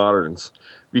equivalency of the moderns.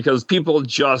 Because people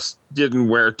just didn't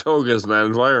wear togas in that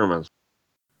environment.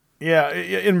 Yeah,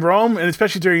 in Rome, and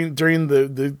especially during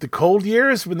the cold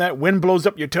years, when that wind blows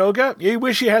up your toga, you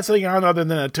wish you had something on other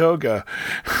than a toga.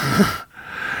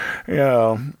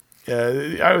 I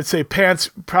would say pants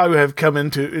probably have come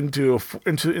into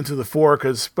the fore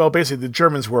because, well, basically the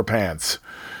Germans wore pants.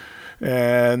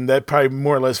 And that probably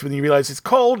more or less, when you realize it's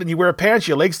cold and you wear pants,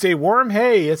 your legs stay warm,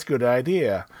 hey, that's a good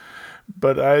idea.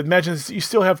 But I imagine you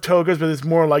still have togas, but it's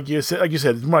more like you said,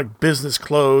 it's more like business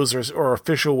clothes or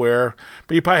official wear.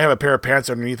 But you probably have a pair of pants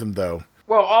underneath them, though.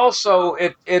 Well, also,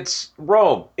 it's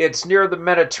Rome. It's near the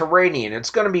Mediterranean. It's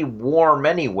going to be warm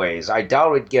anyways. I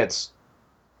doubt it gets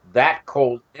that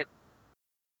cold.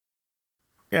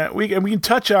 Yeah, we can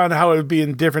touch on how it would be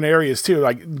in different areas, too.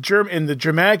 Like in the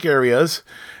Germanic areas,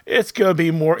 it's going to be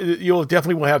more, you'll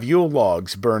definitely will have Yule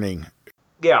logs burning.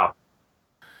 Yeah.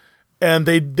 And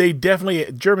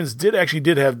Germans did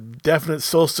have definite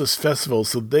solstice festivals,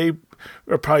 so they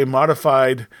are probably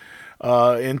modified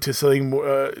into something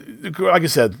more, like I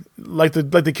said, like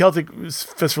the Celtic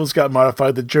festivals got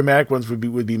modified, the Germanic ones would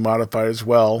be modified as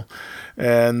well,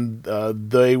 and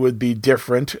they would be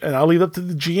different. And I'll leave it up to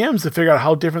the GMs to figure out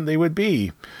how different they would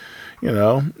be.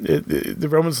 The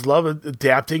Romans love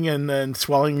adapting and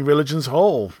swallowing religions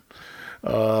whole.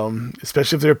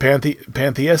 especially if they're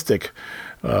pantheistic.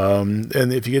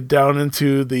 And if you get down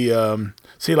into the,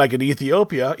 say, like in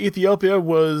Ethiopia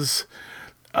was,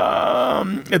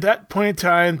 at that point in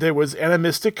time, there was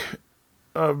animistic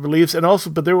beliefs,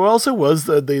 but there also was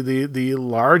the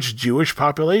large Jewish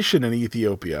population in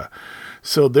Ethiopia.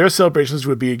 So their celebrations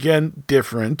would be, again,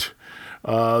 different.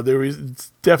 There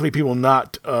was definitely people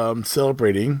not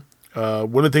celebrating.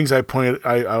 One of the things I've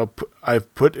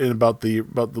put in about the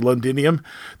Londinium,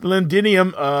 the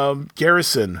Londinium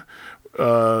garrison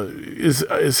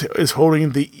is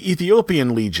holding the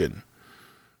Ethiopian Legion,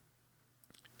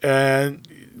 and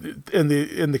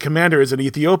the commander is an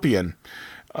Ethiopian.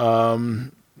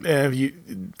 And if you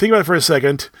think about it for a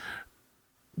second,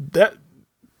 that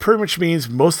pretty much means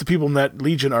most of the people in that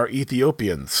legion are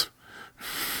Ethiopians.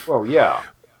 Well, yeah.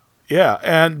 Yeah,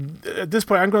 and at this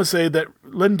point, I'm going to say that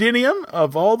Londinium,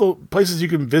 of all the places you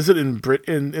can visit in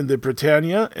the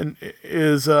Britannia,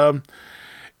 is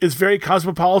very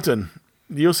cosmopolitan.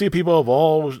 You'll see people of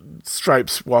all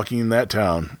stripes walking in that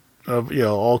town, of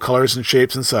all colors and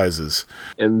shapes and sizes.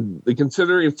 And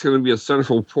considering it's going to be a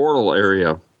central portal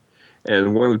area,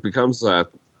 and when it becomes that,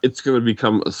 it's going to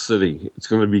become a city. It's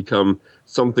going to become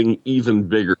something even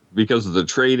bigger because of the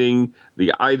trading,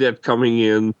 the IDET coming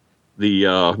in,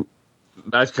 the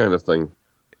that kind of thing.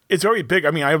 It's already big.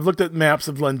 I mean, I've looked at maps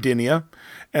of Londinia,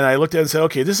 and I looked at it and said,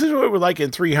 okay, this is what it was like in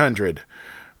 300.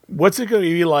 What's it going to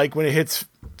be like when it hits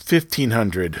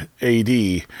 1500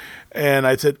 AD? And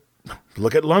I said,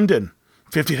 look at London,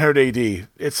 1500 AD.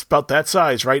 It's about that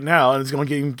size right now, and it's going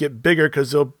to get bigger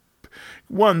because the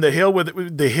hill where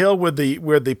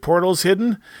the portal's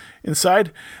hidden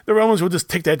inside, the Romans will just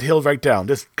take that hill right down,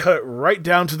 just cut it right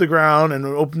down to the ground and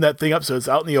open that thing up so it's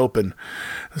out in the open.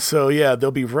 So yeah,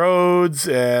 there'll be roads,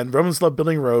 and Romans love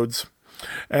building roads,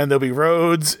 and there'll be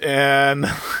roads and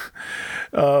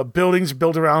buildings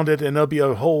built around it, and there'll be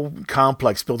a whole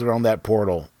complex built around that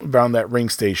portal, around that ring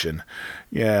station.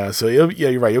 Yeah, so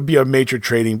you're right. It'll be a major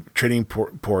trading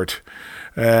port.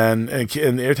 And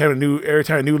every time a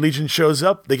new legion shows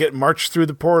up, they get marched through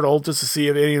the portal just to see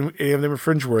if any of them are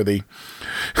fringe-worthy.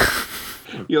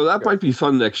 That might be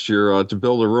fun next year to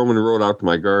build a Roman road out to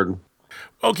my garden.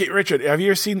 Okay, Richard, have you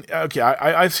ever seen? Okay,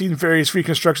 I've seen various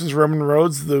reconstructions of Roman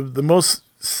roads. The most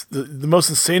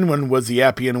insane one was the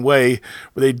Appian Way,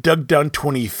 where they dug down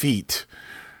 20 feet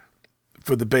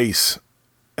for the base,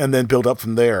 and then build up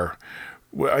from there.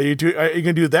 Are you going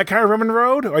to do that kind of Roman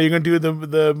road, or are you going to do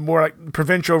the more like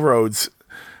provincial roads?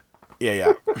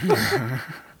 Yeah.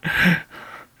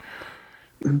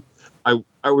 I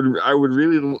would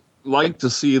really like to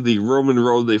see the Roman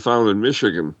road they found in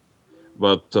Michigan,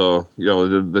 but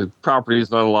the property is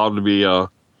not allowed to be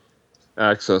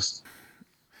accessed.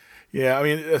 Yeah, I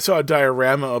mean, I saw a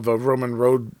diorama of a Roman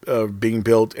road being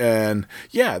built, and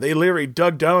yeah, they literally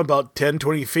dug down about 10,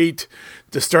 20 feet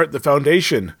to start the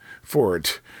foundation for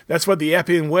it. That's why the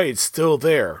Appian Way is still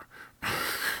there.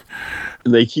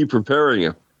 And they keep repairing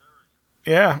it.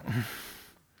 Yeah.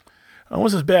 It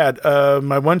wasn't bad.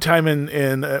 My one time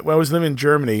when I was living in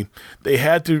Germany, they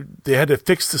had to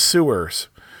fix the sewers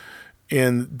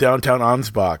in downtown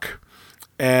Ansbach.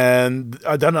 And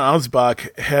downtown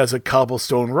Ansbach has a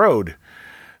cobblestone road.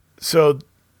 So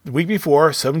the week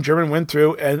before, some German went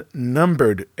through and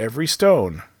numbered every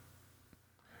stone.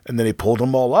 And then they pulled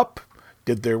them all up,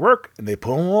 did their work, and they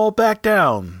pulled them all back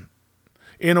down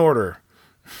in order.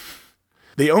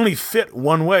 They only fit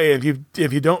one way. If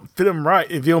you don't fit them right,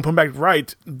 if you don't put them back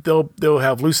right, they'll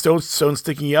have loose stones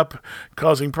sticking up,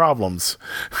 causing problems.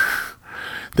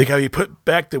 They got to be put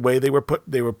back the way they were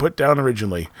put down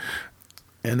originally.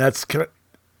 And that's kind of,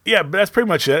 but that's pretty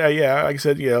much it. Yeah, like I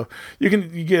said, you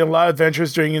get a lot of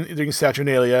adventures during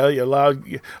Saturnalia. A lot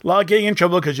of getting in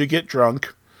trouble because you get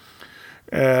drunk.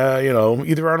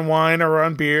 Either on wine or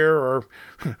on beer or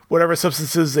whatever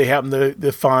substances they happen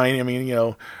to find. I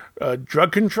mean,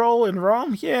 drug control in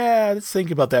Rome? Yeah, let's think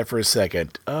about that for a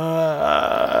second.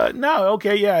 No,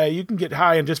 okay, yeah, you can get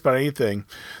high on just about anything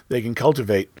they can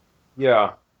cultivate.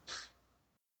 Yeah.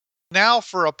 Now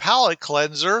for a palate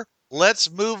cleanser,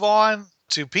 let's move on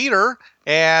to Peter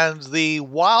and the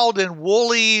wild and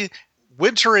woolly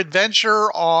winter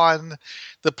adventure on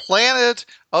the planet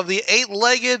of the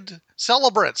eight-legged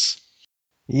celebrants.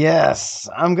 Yes,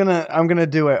 I'm gonna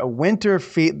do a winter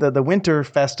the winter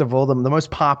festival, the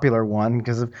most popular one,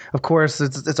 because of course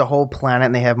it's a whole planet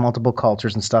and they have multiple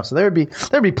cultures and stuff. So there'd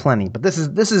be plenty, but this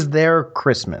is their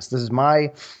Christmas. This is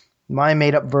my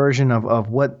made up version of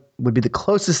what would be the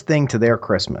closest thing to their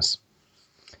Christmas.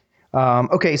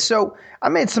 Okay, so I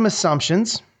made some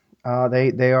assumptions.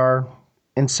 They are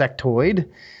insectoid.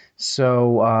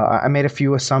 So I made a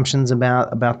few assumptions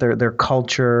about their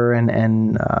culture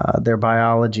and their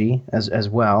biology as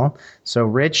well. So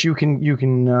Rich, you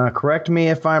can correct me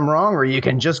if I'm wrong, or you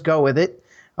can just go with it.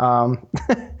 But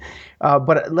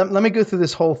let me go through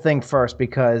this whole thing first,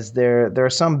 because there are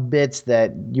some bits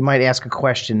that you might ask a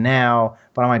question now,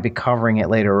 but I might be covering it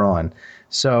later on.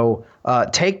 So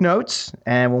take notes,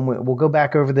 and when we'll go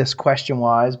back over this question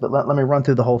wise. But let me run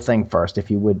through the whole thing first,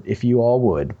 if you all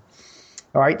would.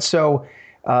 All right, so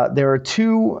there are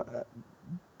two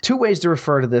ways to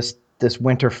refer to this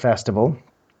winter festival.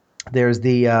 There's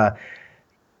the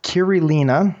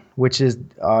Kirilina, which is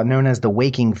known as the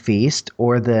Waking Feast,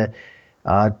 or the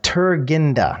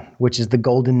Turginda, which is the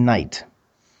Golden Night.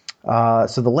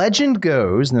 So the legend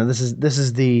goes. Now this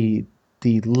is the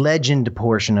legend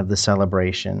portion of the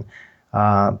celebration.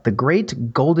 The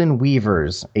great golden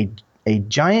weavers, a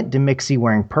giant Demixi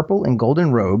wearing purple and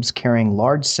golden robes, carrying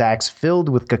large sacks filled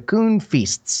with cocoon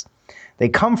feasts. They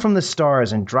come from the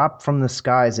stars and drop from the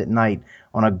skies at night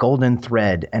on a golden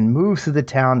thread and move through the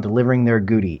town delivering their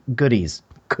goodies.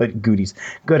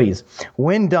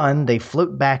 When done, they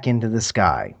float back into the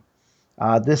sky.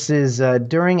 This is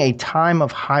during a time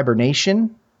of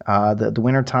hibernation, the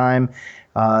winter time.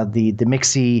 The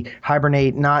Demixi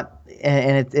hibernate,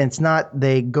 it's not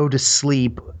they go to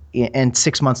sleep and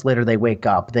 6 months later they wake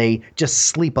up. They just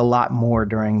sleep a lot more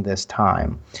during this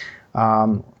time.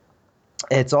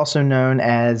 It's also known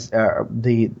as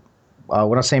what I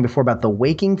was saying before about the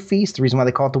Waking Feast. The reason why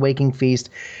they call it the Waking Feast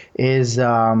is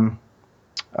so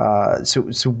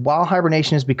while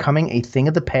hibernation is becoming a thing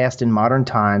of the past in modern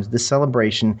times, this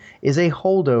celebration is a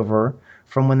holdover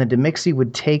from when the Demixi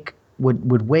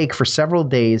would wake for several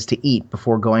days to eat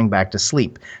before going back to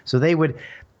sleep. So they would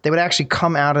actually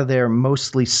come out of their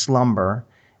mostly slumber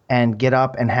and get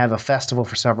up and have a festival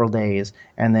for several days,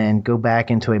 and then go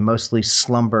back into a mostly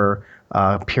slumber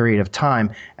period of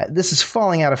time. This is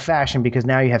falling out of fashion because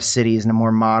now you have cities and a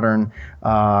more modern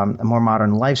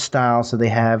lifestyle. So they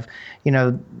have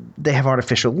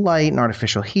artificial light and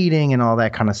artificial heating and all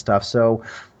that kind of stuff. So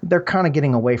they're kind of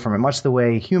getting away from it, much the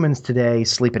way humans today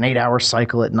sleep an 8-hour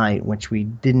cycle at night, which we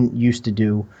didn't used to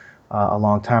do. A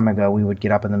long time ago. We would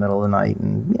get up in the middle of the night,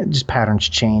 and just patterns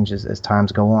change as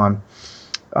times go on.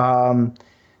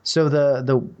 So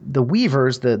the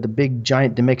weavers, the big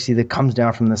giant Demixi that comes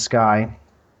down from the sky,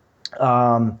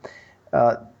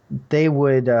 they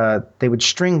would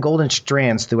string golden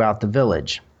strands throughout the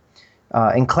village.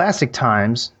 In classic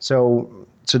times, so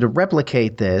to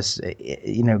replicate this,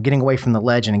 getting away from the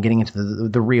legend and getting into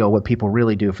the real, what people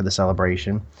really do for the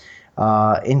celebration.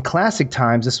 In classic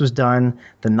times, this was done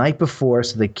the night before,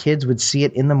 so the kids would see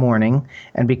it in the morning,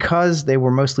 and because they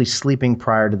were mostly sleeping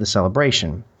prior to the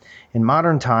celebration. In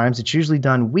modern times, it's usually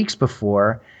done weeks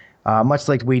before, much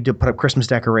like we do put up Christmas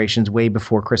decorations way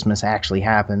before Christmas actually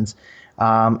happens.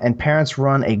 And parents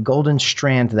run a golden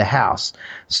strand to the house.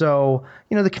 So,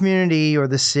 the community or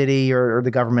the city or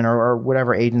the government or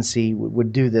whatever agency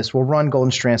would do this will run golden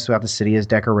strands throughout the city as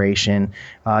decoration.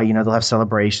 They'll have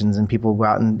celebrations and people will go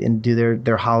out and do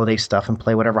their holiday stuff and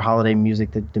play whatever holiday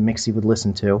music that Demixi would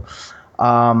listen to.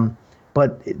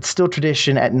 But it's still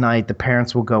tradition at night. The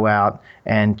parents will go out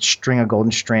and string a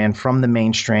golden strand from the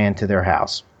main strand to their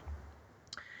house.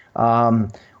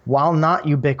 While not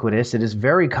ubiquitous, it is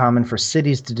very common for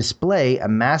cities to display a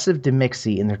massive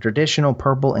Demixi in their traditional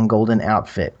purple and golden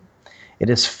outfit. It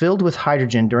is filled with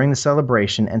hydrogen during the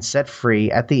celebration and set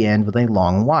free at the end with a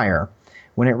long wire.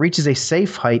 When it reaches a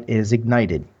safe height, it is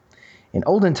ignited. In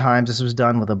olden times, this was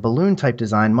done with a balloon-type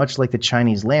design, much like the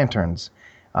Chinese lanterns.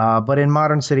 But in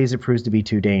modern cities, it proves to be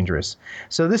too dangerous.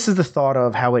 So this is the thought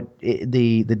of how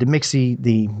the Demixi,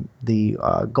 the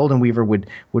Golden Weaver would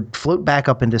float back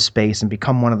up into space and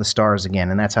become one of the stars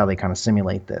again, and that's how they kind of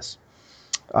simulate this.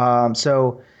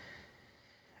 So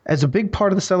as a big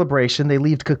part of the celebration, they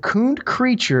leave cocooned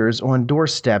creatures on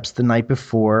doorsteps the night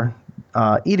before,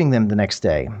 eating them the next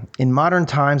day. In modern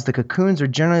times, the cocoons are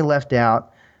generally left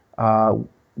out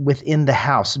within the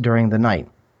house during the night.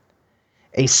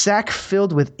 A sack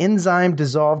filled with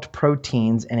enzyme-dissolved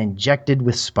proteins and injected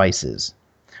with spices,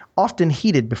 often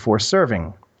heated before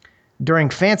serving. During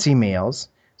fancy meals,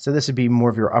 so this would be more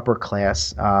of your upper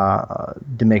class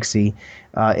Demixi,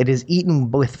 it is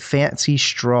eaten with fancy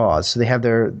straws. So they have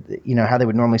their, how they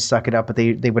would normally suck it up, but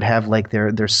they would have like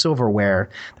their silverware,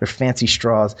 their fancy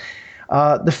straws.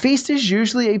 The feast is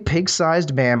usually a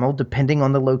pig-sized mammal, depending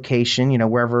on the location,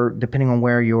 depending on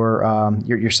where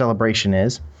your celebration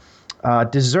is.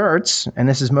 Desserts, and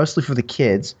this is mostly for the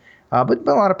kids, but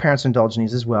a lot of parents indulge in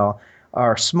these as well,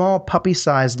 are small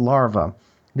puppy-sized larvae.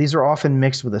 These are often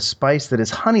mixed with a spice that is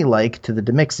honey-like to the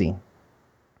Demixi.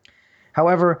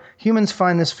 However, humans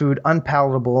find this food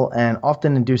unpalatable and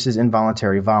often induces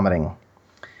involuntary vomiting.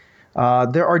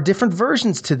 There are different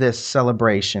versions to this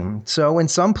celebration. So in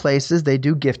some places, they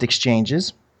do gift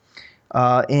exchanges.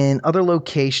 In other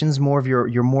locations, more of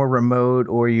your more remote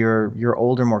or your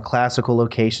older, more classical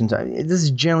locations, this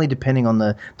is generally depending on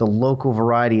the local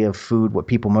variety of food, what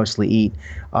people mostly eat.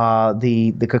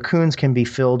 The cocoons can be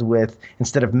filled with,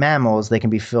 instead of mammals, they can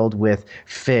be filled with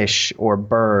fish or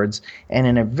birds, and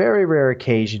in a very rare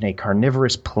occasion, a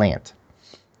carnivorous plant.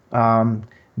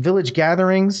 Village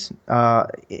gatherings.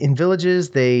 In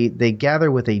villages, they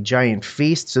gather with a giant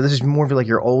feast. So this is more of like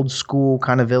your old school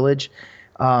kind of village.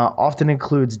 Often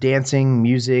includes dancing,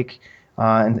 music,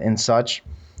 and such.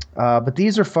 But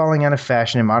these are falling out of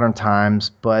fashion in modern times,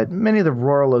 but many of the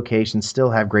rural locations still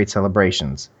have great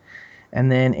celebrations.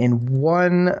 And then in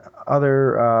one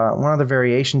other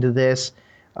variation to this,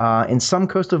 in some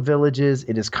coastal villages,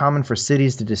 it is common for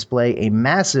cities to display a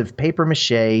massive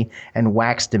papier-mâché and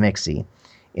wax demixie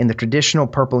in the traditional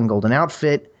purple and golden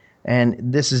outfit, and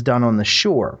this is done on the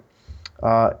shore.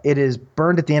 It is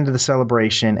burned at the end of the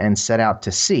celebration and set out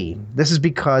to sea. This is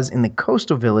because in the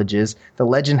coastal villages, the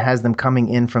legend has them coming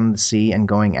in from the sea and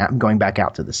going back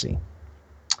out to the sea.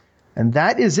 And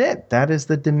that is it. That is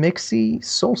the Demixie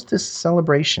solstice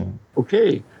celebration.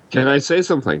 Okay. Can I say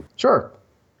something? Sure.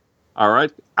 All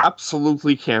right.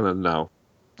 Absolutely canon now.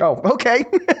 Oh, okay.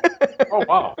 Oh,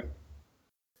 wow.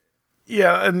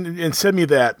 Yeah, and send me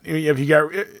that if you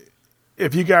got.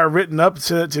 If you got it written up,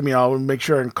 send it to me. I'll make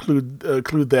sure I include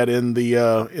that in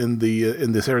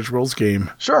the Savage Worlds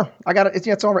game. Sure, I got it.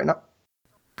 It's all written up.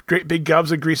 Great big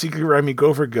gobs of greasy, grimy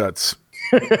gopher guts.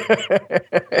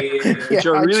 Which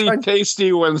are really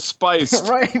tasty when spiced.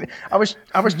 Right. I was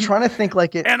trying to think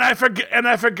like it. And I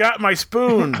forgot my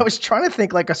spoon. I was trying to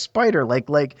think like a spider.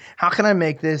 Like how can I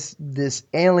make this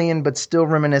alien but still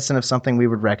reminiscent of something we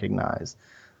would recognize?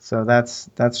 So that's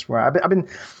where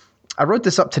I wrote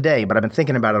this up today, but I've been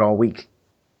thinking about it all week.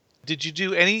 Did you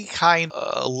do any kind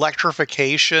of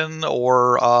electrification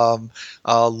or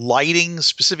lighting,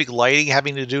 specific lighting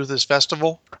having to do with this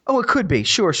festival? Oh, it could be.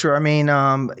 Sure. I mean,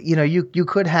 you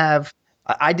could have.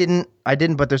 I didn't,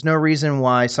 but there's no reason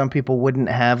why some people wouldn't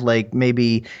have like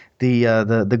maybe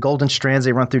the golden strands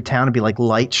they run through town to be like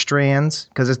light strands,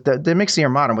 because they're mixing are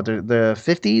modern, but they're the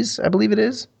 50s, I believe it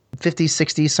is, 50s,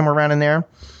 60s, somewhere around in there.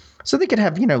 So they could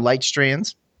have light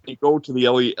strands. You go to the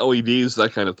LEDs,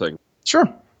 that kind of thing. Sure.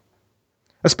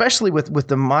 Especially with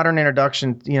the modern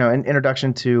introduction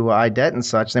to IDET and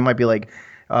such, they might be like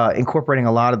incorporating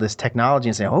a lot of this technology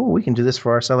and saying, "Oh, we can do this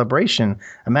for our celebration."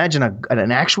 Imagine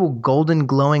an actual golden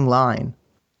glowing line.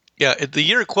 Yeah, the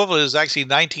year equivalent is actually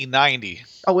 1990.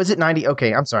 Oh, is it 90?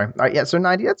 Okay, I'm sorry. All right, yeah, so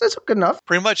 90. That's good enough.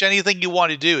 Pretty much anything you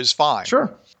want to do is fine.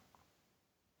 Sure.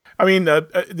 I mean,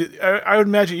 I would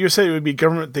imagine you said it would be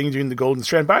government things doing the Golden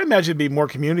Strand, but I imagine it'd be more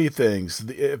community things.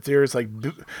 If there's like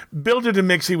Builder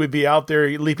Demixie would be out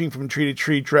there leaping from tree to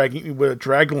tree, dragging with a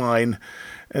drag line,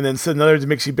 and then another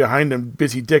Demixie behind him,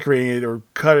 busy decorating it or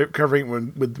covering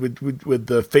it with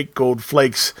the fake gold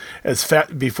flakes as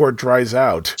fat before it dries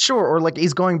out. Sure, or like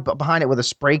he's going behind it with a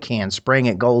spray can, spraying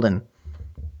it golden.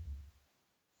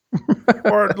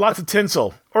 Or lots of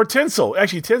tinsel,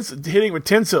 actually hitting with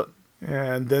tinsel.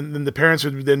 And then the parents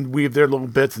would then weave their little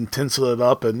bits and tinsel it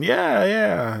up, and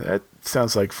yeah, that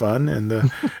sounds like fun. And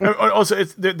also,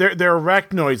 they're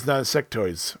arachnoids, not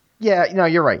insectoids. Yeah, no,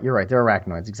 you're right. They're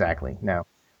arachnoids, exactly. No,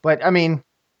 but I mean,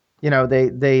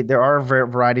 there are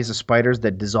varieties of spiders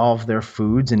that dissolve their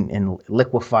foods and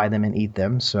liquefy them and eat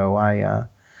them. So I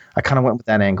kind of went with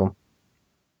that angle.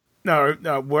 Now,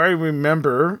 where I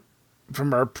remember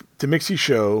from our Demixie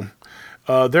show.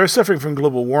 They're suffering from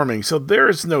global warming, so there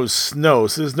is no snow.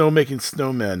 So there's no making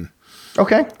snowmen.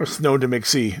 Okay. Or snow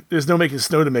Demixie. There's no making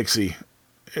snow Demixie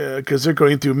because they're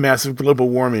going through massive global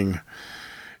warming.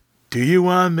 Do you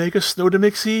want to make a snow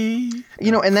Demixie?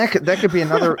 And that could be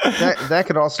another. that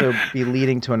could also be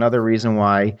leading to another reason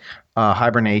why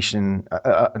hibernation,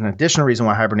 an additional reason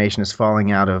why hibernation is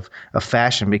falling out of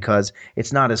fashion, because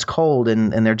it's not as cold,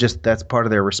 and that's part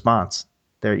of their response.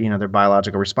 Their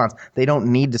biological response. They don't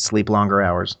need to sleep longer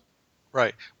hours.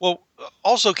 Right. Well,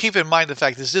 also keep in mind the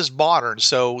fact this is modern,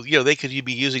 so they could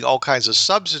be using all kinds of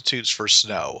substitutes for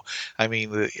snow. I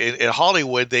mean, in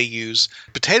Hollywood they use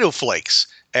potato flakes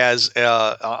as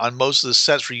on most of the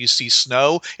sets where you see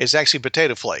snow. It's actually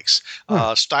potato flakes,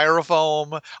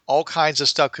 styrofoam, all kinds of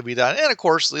stuff could be done. And of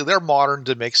course, they're modern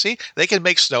Demixie. They can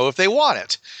make snow if they want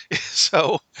it.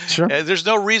 So sure. There's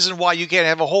no reason why you can't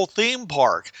have a whole theme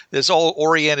park that's all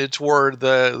oriented toward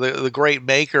the great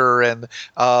maker and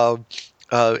have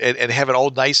it all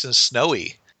nice and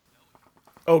snowy.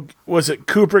 was it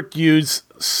Kubrick used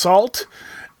salt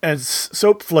and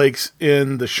soap flakes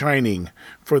in The Shining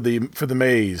for the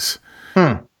maze.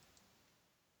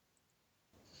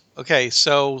 Okay,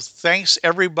 so thanks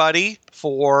everybody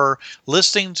for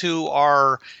listening to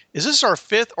is this our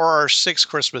 5th or our 6th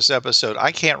Christmas episode?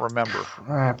 I can't remember.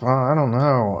 Well, I don't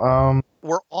know.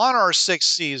 We're on our 6th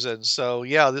season, so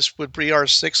yeah, this would be our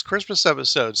 6th Christmas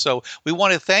episode. So we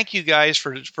want to thank you guys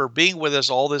for being with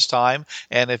us all this time,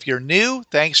 and if you're new,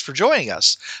 thanks for joining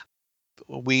us.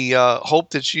 We hope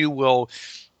that you will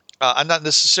not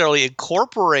necessarily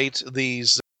incorporate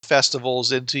these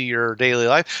festivals into your daily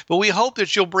life, but we hope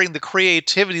that you'll bring the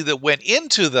creativity that went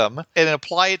into them and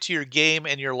apply it to your game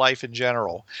and your life in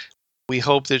general. We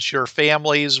hope that your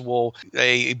families will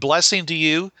be a blessing to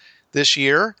you this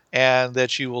year and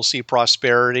that you will see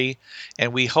prosperity.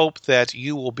 And we hope that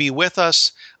you will be with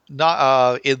us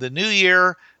not in the new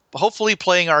year, hopefully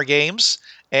playing our games.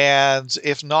 And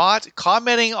if not,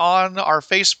 commenting on our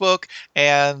Facebook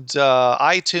and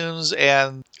iTunes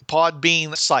and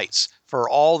Podbean sites for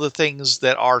all the things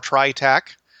that are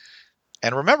TriTac.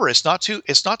 And remember, it's not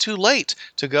too late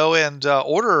to go and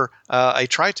order a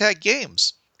TriTac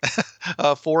games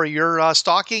for your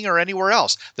stocking or anywhere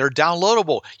else. They're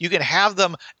downloadable. You can have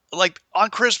them like on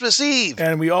Christmas Eve.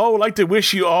 And we all would like to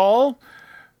wish you all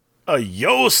a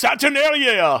Yo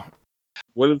Saturnalia.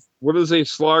 What is a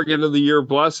slog end of the year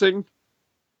blessing?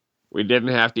 We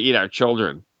didn't have to eat our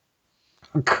children.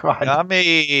 God.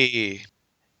 Yummy.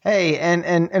 Hey,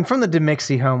 and from the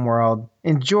Demixie homeworld,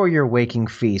 enjoy your waking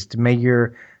feast. May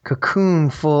your cocoon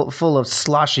full of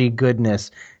sloshy goodness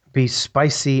be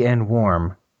spicy and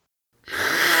warm.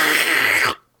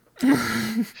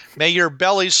 May your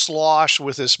belly slosh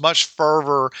with as much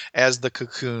fervor as the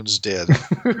cocoons did.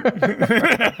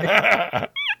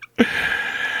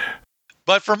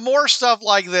 But for more stuff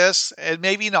like this, and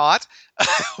maybe not,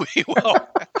 we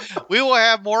will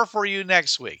have more for you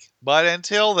next week. But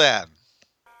until then.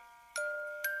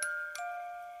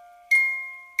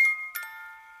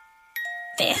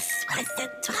 This was the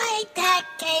TriTac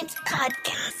Games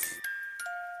Podcast.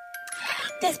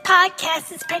 This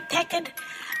podcast is protected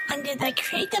under the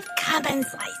Creative Commons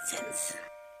license.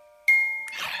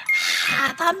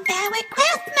 Have a Merry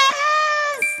Christmas!